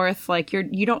self-worth. Like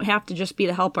you don't have to just be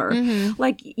the helper.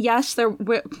 Like, yes,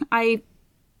 I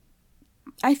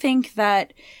think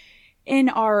that in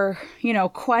our, you know,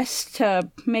 quest to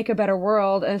make a better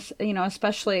world, as you know,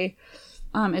 especially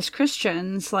as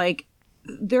Christians, like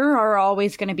there are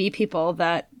always going to be people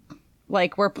that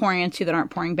like we're pouring into that aren't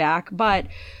pouring back. But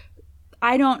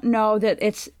I don't know that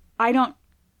I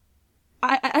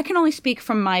can only speak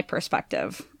from my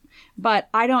perspective. But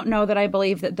I don't know that I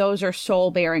believe that those are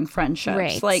soul-bearing friendships.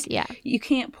 Right, like, you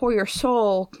can't pour your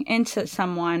soul into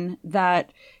someone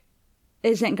that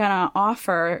isn't going to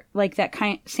offer, like, that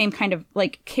same kind of,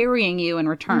 like, carrying you in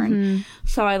return.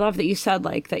 So I love that you said,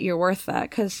 like, that you're worth that.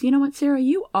 Because, you know what, Sarah?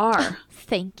 You are.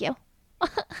 Thank you.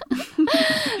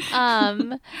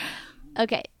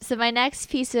 Okay, so my next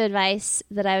piece of advice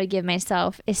that I would give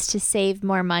myself is to save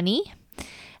more money.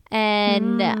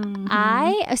 And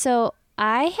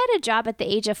I had a job at the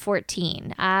age of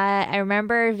 14. I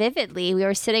remember vividly, we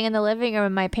were sitting in the living room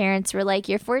and my parents were like,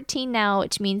 you're 14 now,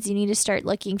 which means you need to start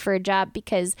looking for a job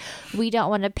because we don't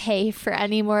want to pay for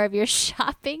any more of your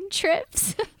shopping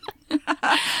trips.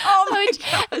 Oh my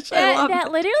gosh,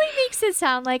 that literally makes it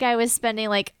sound like I was spending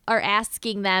like, or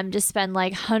asking them to spend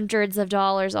like hundreds of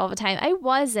dollars all the time. I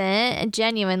wasn't,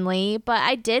 genuinely, but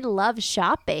I did love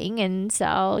shopping. And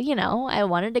so, you know, I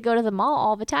wanted to go to the mall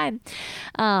all the time.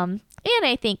 And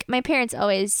I think my parents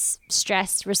always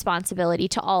stressed responsibility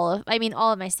to all of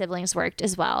my siblings worked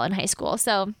as well in high school.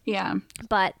 So, yeah.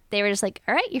 But they were just like,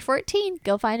 all right, you're 14,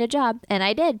 go find a job. And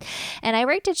I did. And I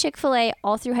worked at Chick-fil-A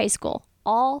all through high school,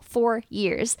 all 4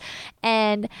 years.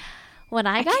 And when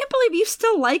I can't believe you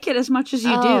still like it as much as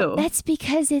you do. That's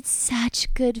because it's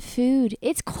such good food.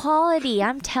 It's quality,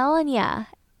 I'm telling you.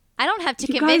 I don't have to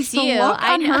convince you. The look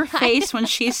on her face when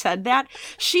she said that,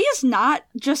 she is not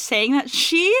just saying that.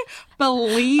 She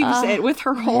believes it with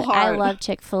her whole heart. I love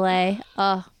Chick-fil-A.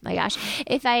 Oh my gosh.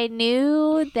 If I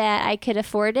knew that I could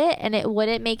afford it and it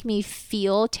wouldn't make me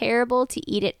feel terrible to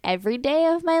eat it every day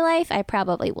of my life, I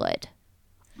probably would.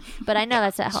 But I know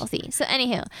that's not healthy. So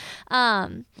anywho,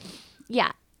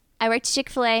 yeah, I worked at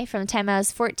Chick-fil-A from the time I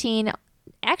was 14,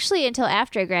 actually until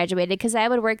after I graduated, because I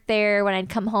would work there when I'd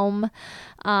come home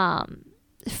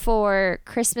for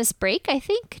Christmas break, I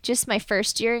think, just my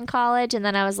first year in college. And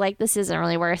then I was like, this isn't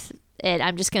really worth it.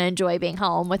 I'm just going to enjoy being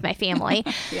home with my family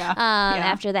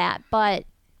after that. But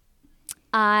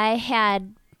I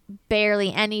had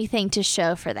barely anything to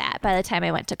show for that by the time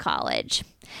I went to college.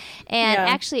 And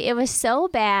actually, it was so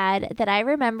bad that I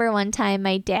remember one time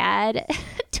my dad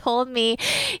told me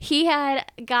he had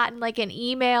gotten like an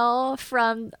email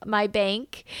from my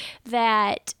bank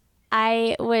that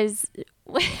I was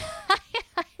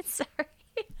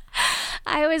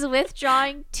I was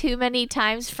withdrawing too many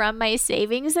times from my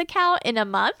savings account in a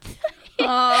month.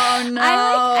 Oh no.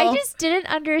 I just didn't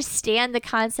understand the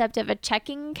concept of a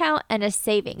checking account and a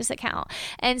savings account.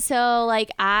 And so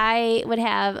like I would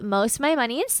have most of my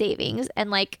money in savings and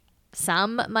like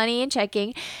some money in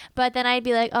checking, but then I'd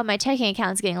be like, oh, my checking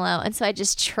account's getting low. And so I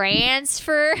just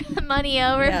transfer money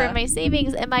over from my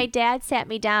savings. And my dad sat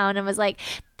me down and was like,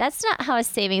 that's not how a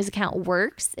savings account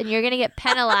works. And you're going to get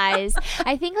penalized.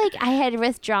 I think like I had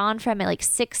withdrawn from it like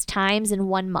 6 times in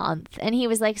 1 month. And he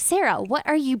was like, Sarah, what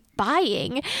are you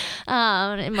buying?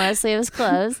 And mostly it was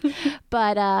clothes.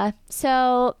 But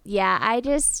so yeah,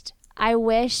 I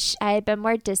wish I had been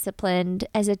more disciplined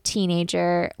as a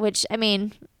teenager, which I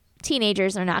mean,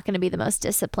 teenagers are not going to be the most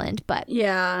disciplined, but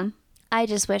yeah, I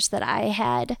just wish that I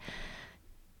had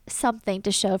something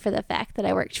to show for the fact that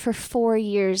I worked for 4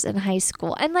 years in high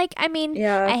school. And like, I mean,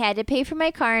 Yeah. I had to pay for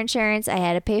my car insurance. I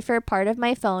had to pay for a part of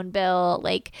my phone bill.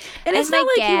 Like, And it's not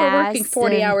like you were working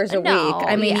 40 hours a no, week.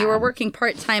 I mean, yeah. you were working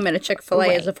part-time at a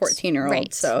Chick-fil-A as a Right. 14-year-old.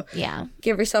 Right. So Yeah.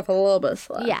 give yourself a little bit of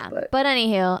slack. Yeah. But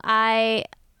anywho,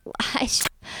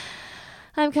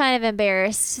 I'm kind of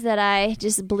embarrassed that I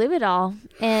just blew it all.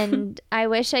 And I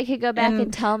wish I could go back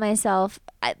and tell myself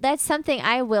that's something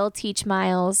I will teach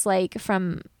Miles, like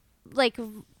from like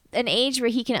an age where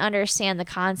he can understand the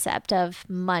concept of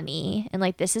money and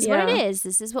like, this is what it is.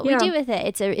 This is what we do with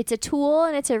it. It's a tool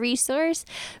and it's a resource.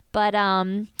 But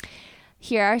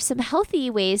here are some healthy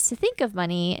ways to think of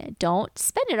money. Don't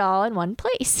spend it all in one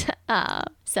place.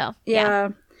 So yeah.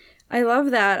 I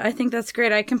love that. I think that's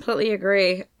great. I completely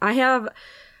agree. I have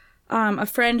a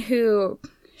friend who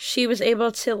she was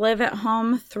able to live at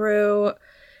home through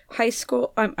high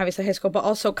school, obviously high school, but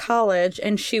also college.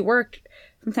 And she worked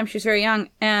from the time she was very young.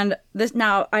 And this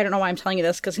now, I don't know why I'm telling you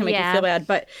this because it's going to make you feel bad,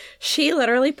 but she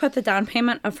literally put the down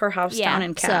payment of her house down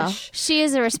in cash. So she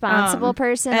is a responsible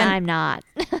person. I'm not.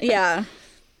 Yeah.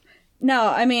 No,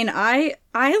 I mean, I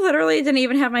literally didn't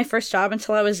even have my first job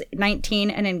until I was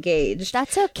 19 and engaged.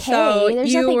 That's okay. So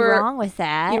there's nothing wrong with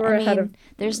that. You were ahead of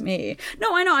me.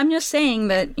 No, I know. I'm just saying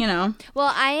that, you know.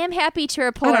 Well, I am happy to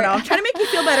report. I don't know. I'm trying to make you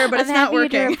feel better, but it's not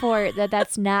working. I'm happy to report that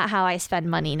that's not how I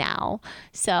spend money now.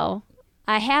 So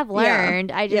I have learned.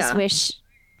 Yeah. I just wish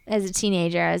as a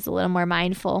teenager I was a little more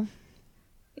mindful.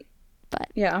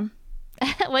 But yeah.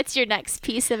 What's your next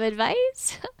piece of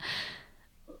advice?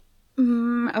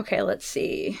 Okay, let's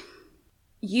see.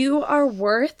 You are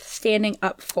worth standing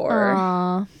up for.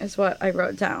 Aww. Is what I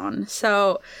wrote down.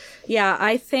 So, yeah,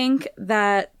 I think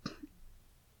that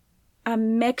a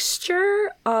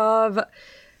mixture of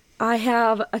I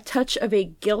have a touch of a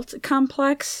guilt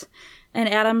complex, and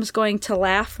Adam's going to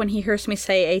laugh when he hears me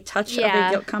say a touch of a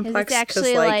guilt complex. It's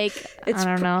actually like it's I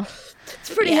don't know.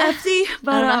 It's pretty hefty,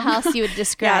 but I don't know how else you would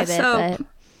describe it.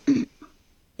 But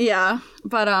yeah,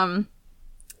 but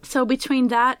so between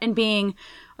that and being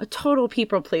a total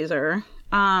people pleaser,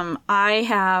 I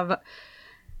have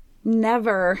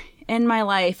never in my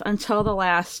life until the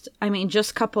last,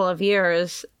 just couple of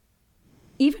years,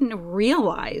 even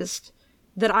realized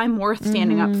that I'm worth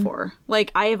standing up for.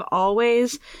 Like, I have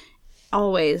always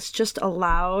just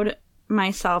allowed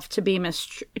myself to be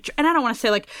mistreated. And I don't want to say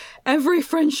like every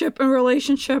friendship and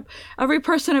relationship, every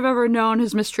person I've ever known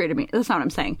has mistreated me. That's not what I'm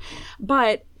saying.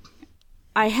 But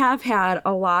I have had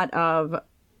a lot of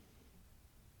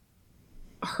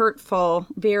hurtful,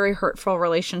 very hurtful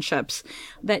relationships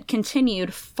that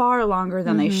continued far longer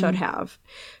than they should have,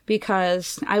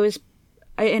 because I was,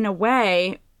 in a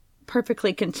way,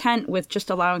 perfectly content with just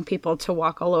allowing people to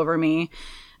walk all over me,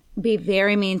 be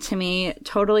very mean to me,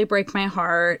 totally break my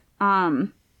heart,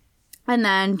 and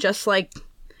then just like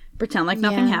pretend like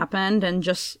nothing happened and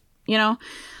just,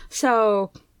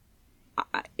 so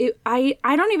I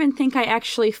don't even think I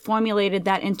actually formulated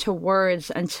that into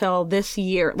words until this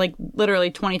year, like literally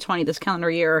 2020, this calendar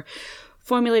year,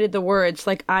 formulated the words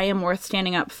like I am worth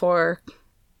standing up for,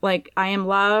 like I am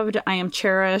loved, I am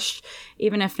cherished,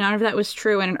 even if none of that was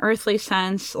true in an earthly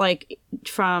sense, like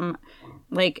from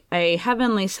like a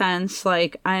heavenly sense,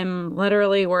 like I'm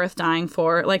literally worth dying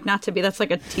for, like not to be, that's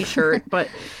like a t-shirt, but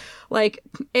like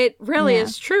it really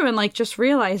is true. And like just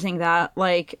realizing that,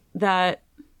 like that,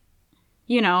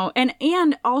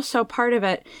 and also part of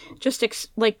it, just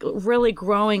like really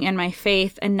growing in my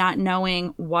faith and not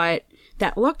knowing what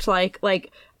that looked like,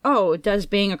 oh, does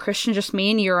being a Christian just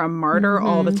mean you're a martyr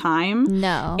all the time?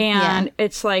 No. And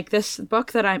it's like this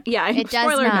book that it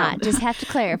does not. Just have to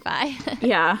clarify.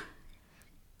 Yeah.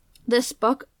 This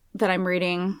book that I'm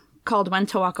reading called When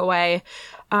to Walk Away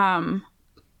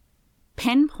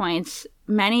pinpoints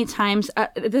many times.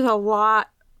 There's a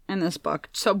lot in this book.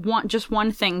 So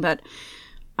one thing that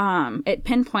it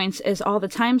pinpoints is all the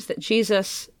times that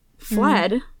Jesus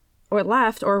fled or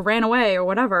left or ran away or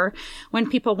whatever when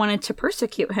people wanted to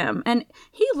persecute him. And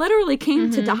he literally came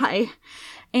to die.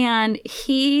 And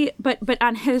but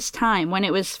on his time, when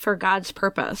it was for God's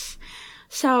purpose.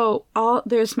 So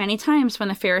there's many times when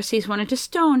the Pharisees wanted to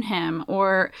stone him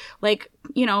or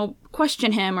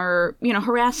question him or,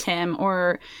 harass him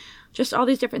or just all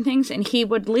these different things. And he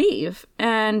would leave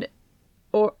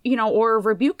or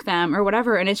rebuke them or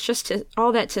whatever. And it's just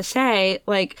all that to say,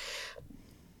 like,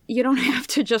 you don't have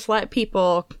to just let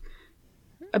people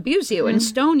abuse you and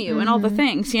stone you and all the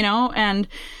things, and all in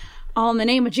the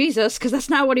name of Jesus, because that's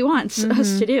not what he wants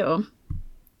us to do.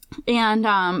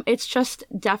 And it's just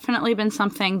definitely been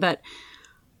something that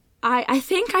I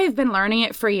think I've been learning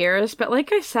it for years. But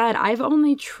like I said, I've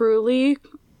only truly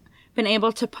been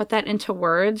able to put that into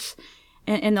words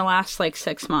in the last like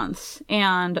 6 months.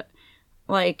 And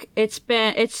like it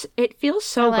feels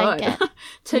so good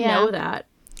to know that.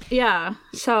 Yeah.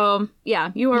 So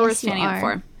yeah, you are worth standing up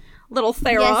for. Little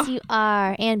Sarah. Yes, you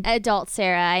are. And adult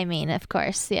Sarah, I mean, of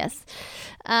course. Yes.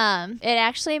 It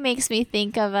actually makes me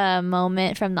think of a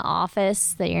moment from The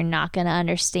Office that you're not going to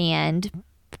understand,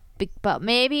 but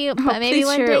maybe one day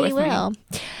you will.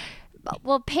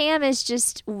 Well, Pam is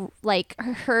just like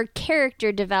her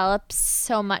character develops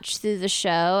so much through the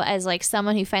show as like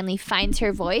someone who finally finds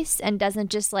her voice and isn't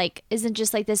just like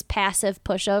this passive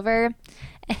pushover.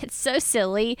 It's so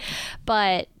silly,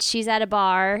 but she's at a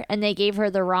bar and they gave her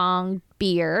the wrong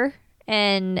beer,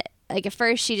 and like at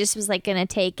first she just was like gonna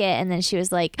take it, and then she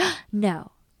was like,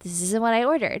 no, this isn't what I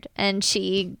ordered, and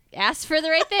she asked for the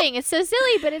right thing. It's so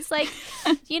silly, but it's like,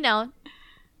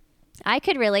 I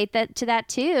could relate to that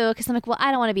too, because I'm like, well,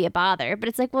 I don't want to be a bother, but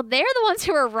it's like, well, they're the ones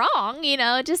who are wrong,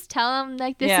 just tell them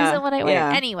like this isn't what I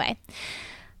ordered. Anyway,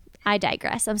 I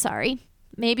digress. I'm sorry.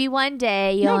 Maybe one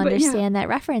day you'll understand that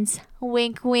reference.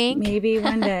 Wink, wink. Maybe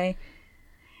one day.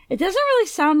 It doesn't really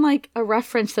sound like a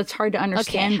reference that's hard to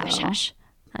understand. Okay, hush.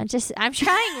 I'm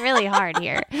trying really hard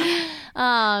here. No,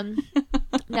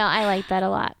 I like that a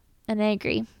lot, and I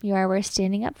agree. You are worth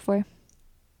standing up for.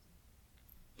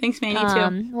 Thanks, Manny,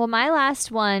 too. Well, my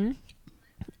last one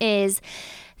is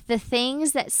the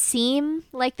things that seem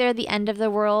like they're the end of the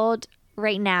world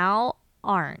right now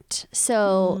aren't.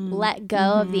 So let go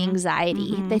of the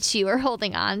anxiety that you were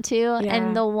holding on to. Yeah.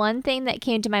 And the one thing that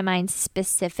came to my mind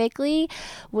specifically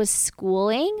was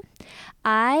schooling.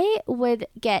 I would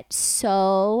get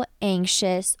so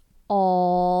anxious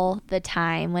all the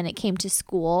time when it came to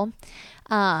school.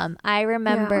 I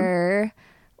remember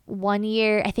one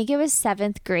year, I think it was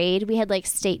 7th grade, we had like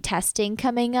state testing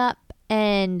coming up.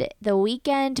 And the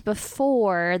weekend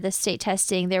before the state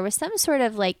testing, there was some sort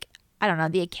of like, I don't know,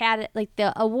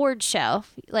 the award show,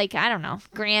 like, I don't know,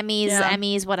 Grammys,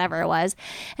 Emmys, whatever it was.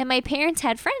 And my parents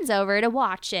had friends over to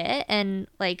watch it, and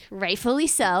like rightfully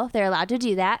so, they're allowed to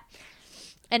do that.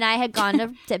 And I had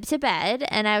gone to bed,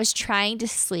 and I was trying to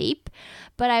sleep,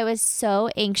 but I was so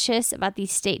anxious about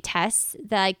these state tests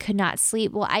that I could not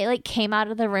sleep. Well, I like came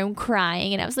out of the room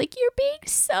crying, and I was like, you're being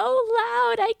so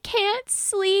loud. I can't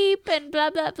sleep, and blah,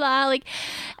 blah, blah. Like,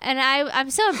 and I'm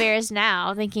so embarrassed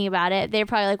now thinking about it. They're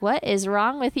probably like, what is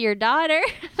wrong with your daughter?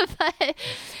 But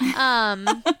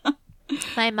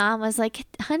my mom was like,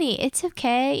 honey, it's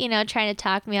okay, trying to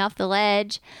talk me off the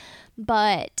ledge.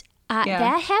 But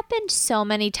that happened so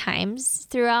many times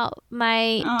throughout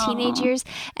my teenage years.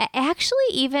 Actually,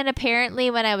 even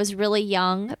apparently when I was really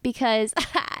young, because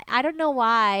I don't know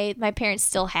why my parents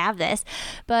still have this,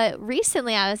 but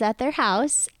recently I was at their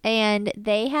house and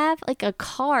they have like a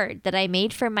card that I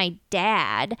made for my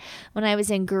dad when I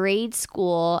was in grade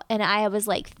school. And I was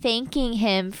like thanking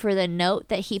him for the note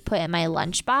that he put in my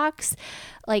lunchbox,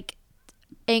 like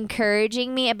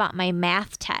encouraging me about my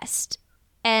math test.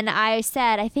 And I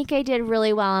said, I think I did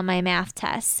really well on my math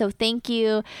test. So thank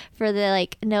you for the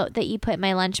like note that you put in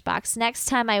my lunchbox. Next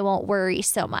time I won't worry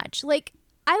so much. Like,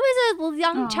 I was a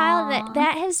young child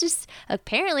that has just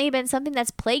apparently been something that's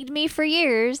plagued me for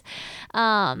years.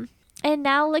 And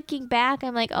now looking back,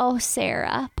 I'm like, oh,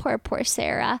 Sarah, poor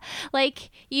Sarah.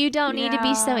 Like, you don't need to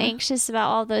be so anxious about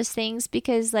all those things,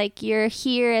 because like you're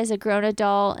here as a grown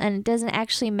adult, and it doesn't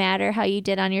actually matter how you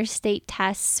did on your state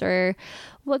tests or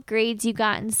what grades you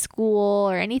got in school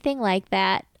or anything like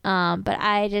that. But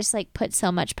I just like put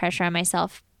so much pressure on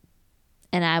myself,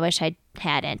 and I wish I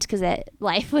hadn't, because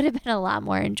life would have been a lot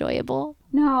more enjoyable.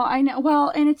 No, I know. Well,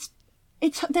 and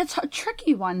that's a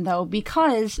tricky one though,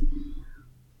 because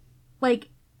like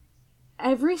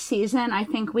every season, I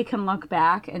think we can look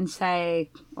back and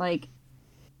say like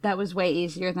that was way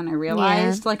easier than I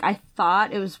realized. Like I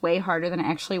thought it was way harder than it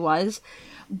actually was,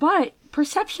 but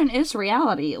perception is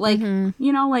reality. Like,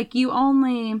 like you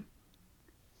only,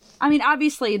 I mean,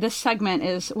 obviously this segment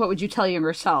is what would you tell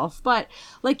yourself, but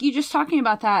like you just talking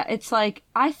about that, it's like,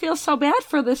 I feel so bad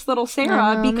for this little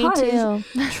Sarah because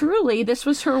truly this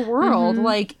was her world.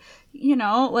 Like,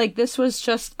 like this was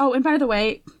just, and by the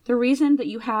way, the reason that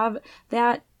you have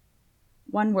that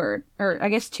one word, or I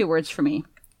guess 2 words for me,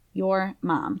 your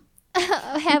mom.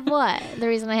 Have what? The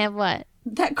reason I have what?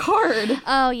 That card.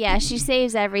 Oh yeah, she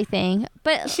saves everything.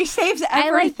 But she saves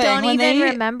everything. I don't even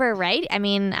remember, right? I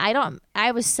mean,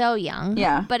 I was so young.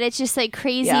 Yeah. But it's just like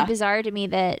crazy bizarre to me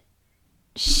that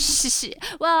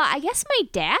well, I guess my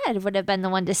dad would have been the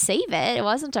one to save it. It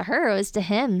wasn't to her, it was to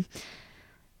him.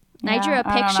 And I drew a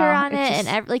picture on it,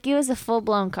 and like it was a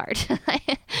full-blown card.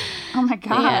 Oh my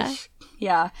gosh.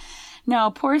 Yeah.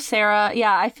 No, poor Sarah.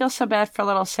 Yeah, I feel so bad for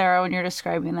little Sarah when you're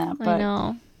describing that. But, I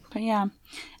know. But yeah.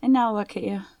 And now look at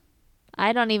you.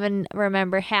 I don't even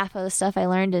remember half of the stuff I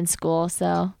learned in school.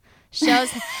 So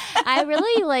shows I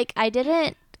really I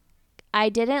didn't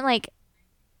like,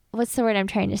 what's the word I'm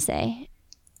trying to say?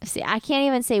 See, I can't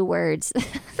even say words.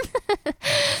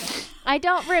 I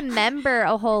don't remember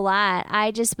a whole lot.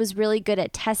 I just was really good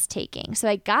at test taking. So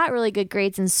I got really good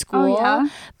grades in school,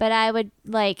 but I would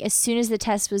as soon as the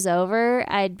test was over,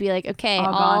 I'd be like, okay,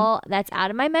 all that's out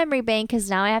of my memory bank because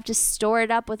now I have to store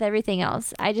it up with everything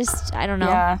else. I don't know.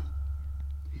 Yeah.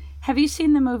 Have you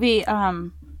seen the movie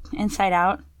Inside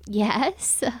Out?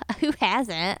 Yes. Who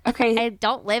hasn't? Okay. I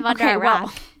don't live under a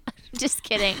rock. Just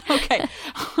kidding. Okay.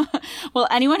 Well,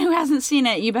 anyone who hasn't seen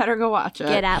it, you better go watch it.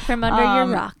 Get out from under your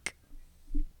rock.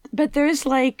 But there's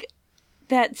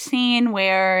that scene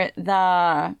where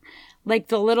the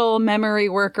little memory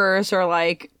workers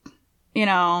are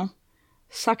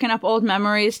sucking up old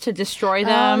memories to destroy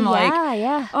them.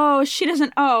 Yeah. Oh, she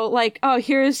doesn't. Oh,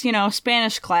 here's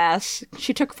Spanish class.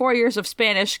 She took 4 years of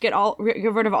Spanish. Get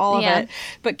rid of all of it,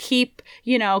 but keep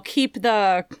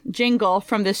the jingle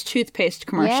from this toothpaste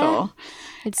commercial.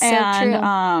 Yeah. It's so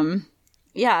true.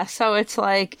 Yeah, so it's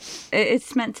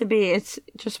it's meant to be. It's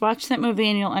just watch that movie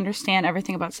and you'll understand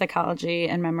everything about psychology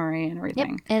and memory and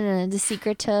everything. Yep. And the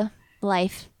secret to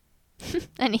life.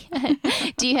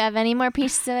 Do you have any more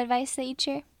pieces of advice that you'd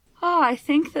share? Oh, I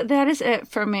think that is it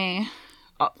for me.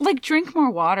 Drink more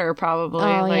water, probably.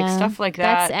 Stuff like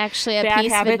that. That's actually a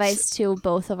piece of advice to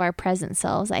both of our present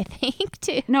selves, I think,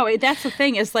 too. No, that's the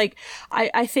thing is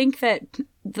I think that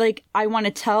I want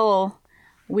to tell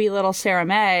wee little Sarah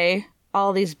May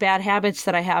all these bad habits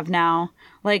that I have now.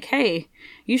 Hey,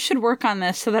 you should work on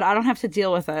this so that I don't have to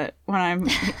deal with it when I'm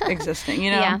existing,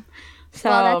 Yeah. So,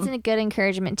 well, that's a good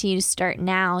encouragement to you to start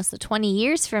now. So 20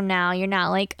 years from now, you're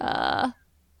not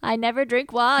I never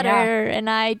drink water and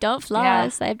I don't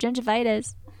floss. I have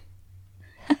gingivitis.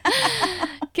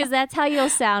 Because that's how you'll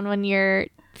sound when you're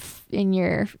in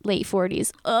your late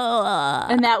 40s.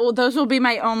 And those will be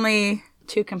my only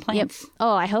 2 complaints. Yep.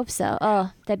 Oh, I hope so.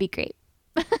 Oh, that'd be great.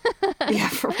 Yeah,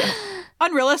 for real.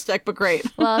 Unrealistic, but great.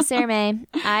 Well, Sarah May,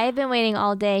 I've been waiting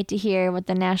all day to hear what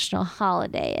the national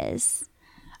holiday is.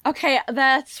 Okay,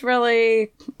 that's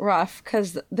really rough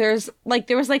because there was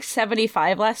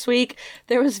 75 last week.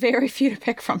 There was very few to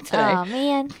pick from today. Oh,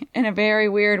 man. In a very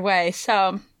weird way.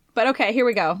 So, but okay, here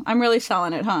we go. I'm really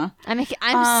selling it, huh?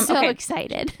 I'm so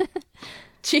excited.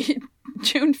 June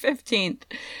 15th.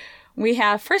 We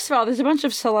have, first of all, there's a bunch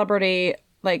of celebrity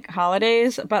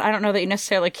holidays, but I don't know that you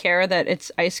necessarily care that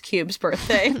it's Ice Cube's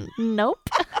birthday. Nope.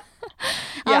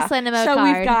 I'll send him a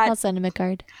card. I'll send him a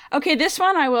card. Okay, this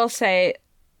one I will say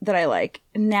that I like.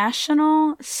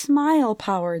 National Smile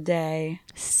Power Day.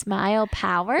 Smile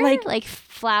power? Like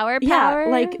flower power?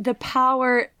 Yeah, the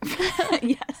power.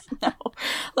 Yes, no.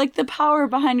 The power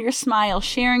behind your smile.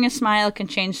 Sharing a smile can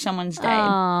change someone's day.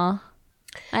 Aw,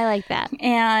 I like that.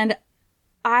 And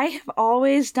I have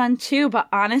always done too, but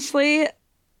honestly,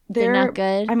 they're not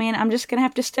good. I mean, I'm just gonna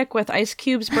have to stick with Ice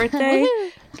Cube's birthday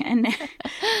and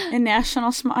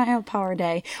National Smile Power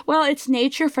Day. Well, it's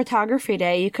Nature Photography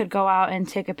Day. You could go out and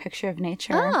take a picture of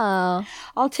nature. Oh,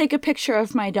 I'll take a picture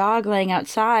of my dog laying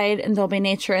outside, and there'll be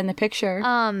nature in the picture.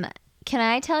 Can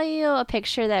I tell you a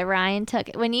picture that Ryan took?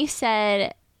 When you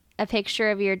said a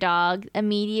picture of your dog,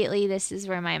 immediately this is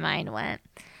where my mind went.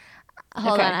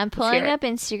 Hold on, I'm pulling up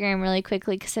Instagram really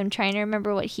quickly because I'm trying to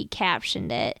remember what he captioned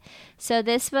it. So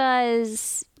this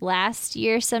was last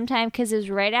year sometime because it was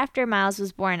right after Miles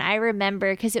was born. I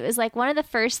remember because it was one of the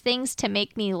first things to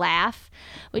make me laugh,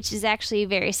 which is actually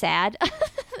very sad.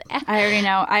 I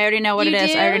already know what it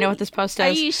is. I already know what this post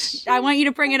is. I want you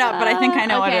to bring it up, but I think I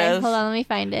know what it is. Hold on, let me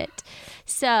find it.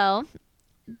 So,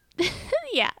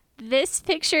 yeah, this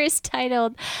picture is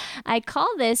titled, I call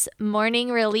this Morning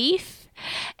Relief.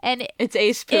 And it's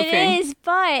ace pooping. It is,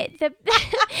 but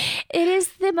it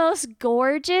is the most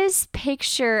gorgeous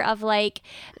picture of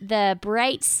the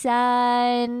bright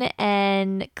sun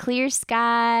and clear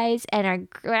skies, and our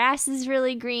grass is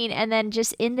really green, and then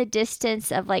just in the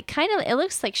distance of kind of, it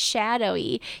looks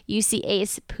shadowy, you see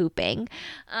Ace pooping.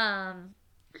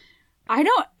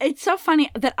 It's so funny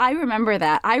that I remember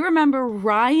that. I remember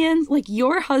Ryan's,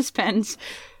 your husband's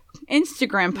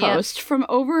Instagram post from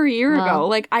over a year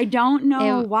ago. I don't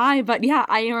know why, but yeah,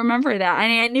 I remember that.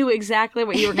 I knew exactly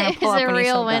what you were going to pull up. It's a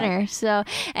real winner. So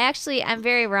actually, I'm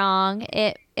very wrong.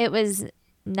 It was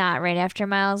not right after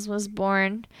Miles was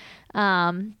born,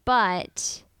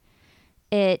 but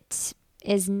it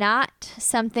is not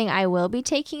something I will be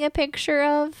taking a picture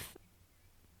of.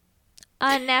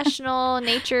 on National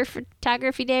Nature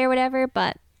Photography Day or whatever,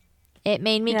 but it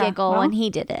made me giggle when he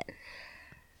did it.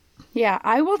 Yeah,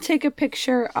 I will take a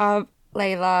picture of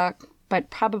Layla, but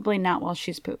probably not while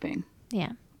she's pooping.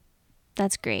 Yeah,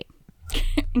 that's great.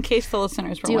 In case the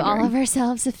listeners were wondering. Do all of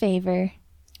ourselves a favor.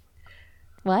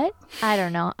 What? I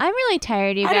don't know. I'm really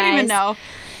tired, you guys. I don't even know.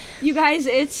 You guys,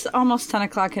 it's almost 10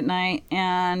 o'clock at night,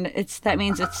 and that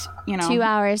means it's, 2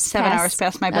 hours 7 hours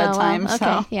past my bedtime. Okay.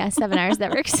 So. Yeah, 7 hours,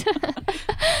 that works.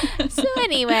 So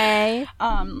anyway.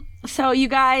 So you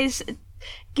guys,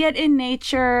 get in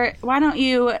nature. Why don't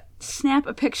you snap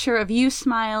a picture of you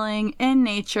smiling in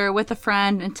nature with a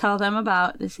friend and tell them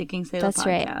about the Seeking Sayla podcast.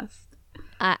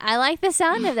 Right. I like the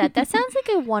sound of that. That sounds like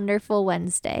a wonderful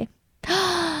Wednesday.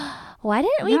 Why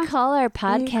didn't we call our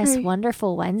podcast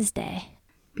Wonderful Wednesday?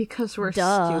 Because we're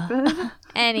stupid.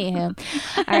 Anywho.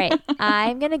 All right.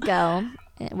 I'm going to go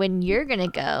when you're going to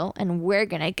go and we're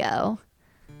going to go.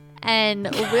 And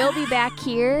we'll be back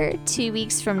here 2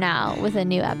 weeks from now with a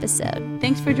new episode.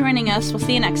 Thanks for joining us. We'll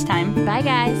see you next time. Bye,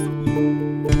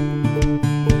 guys.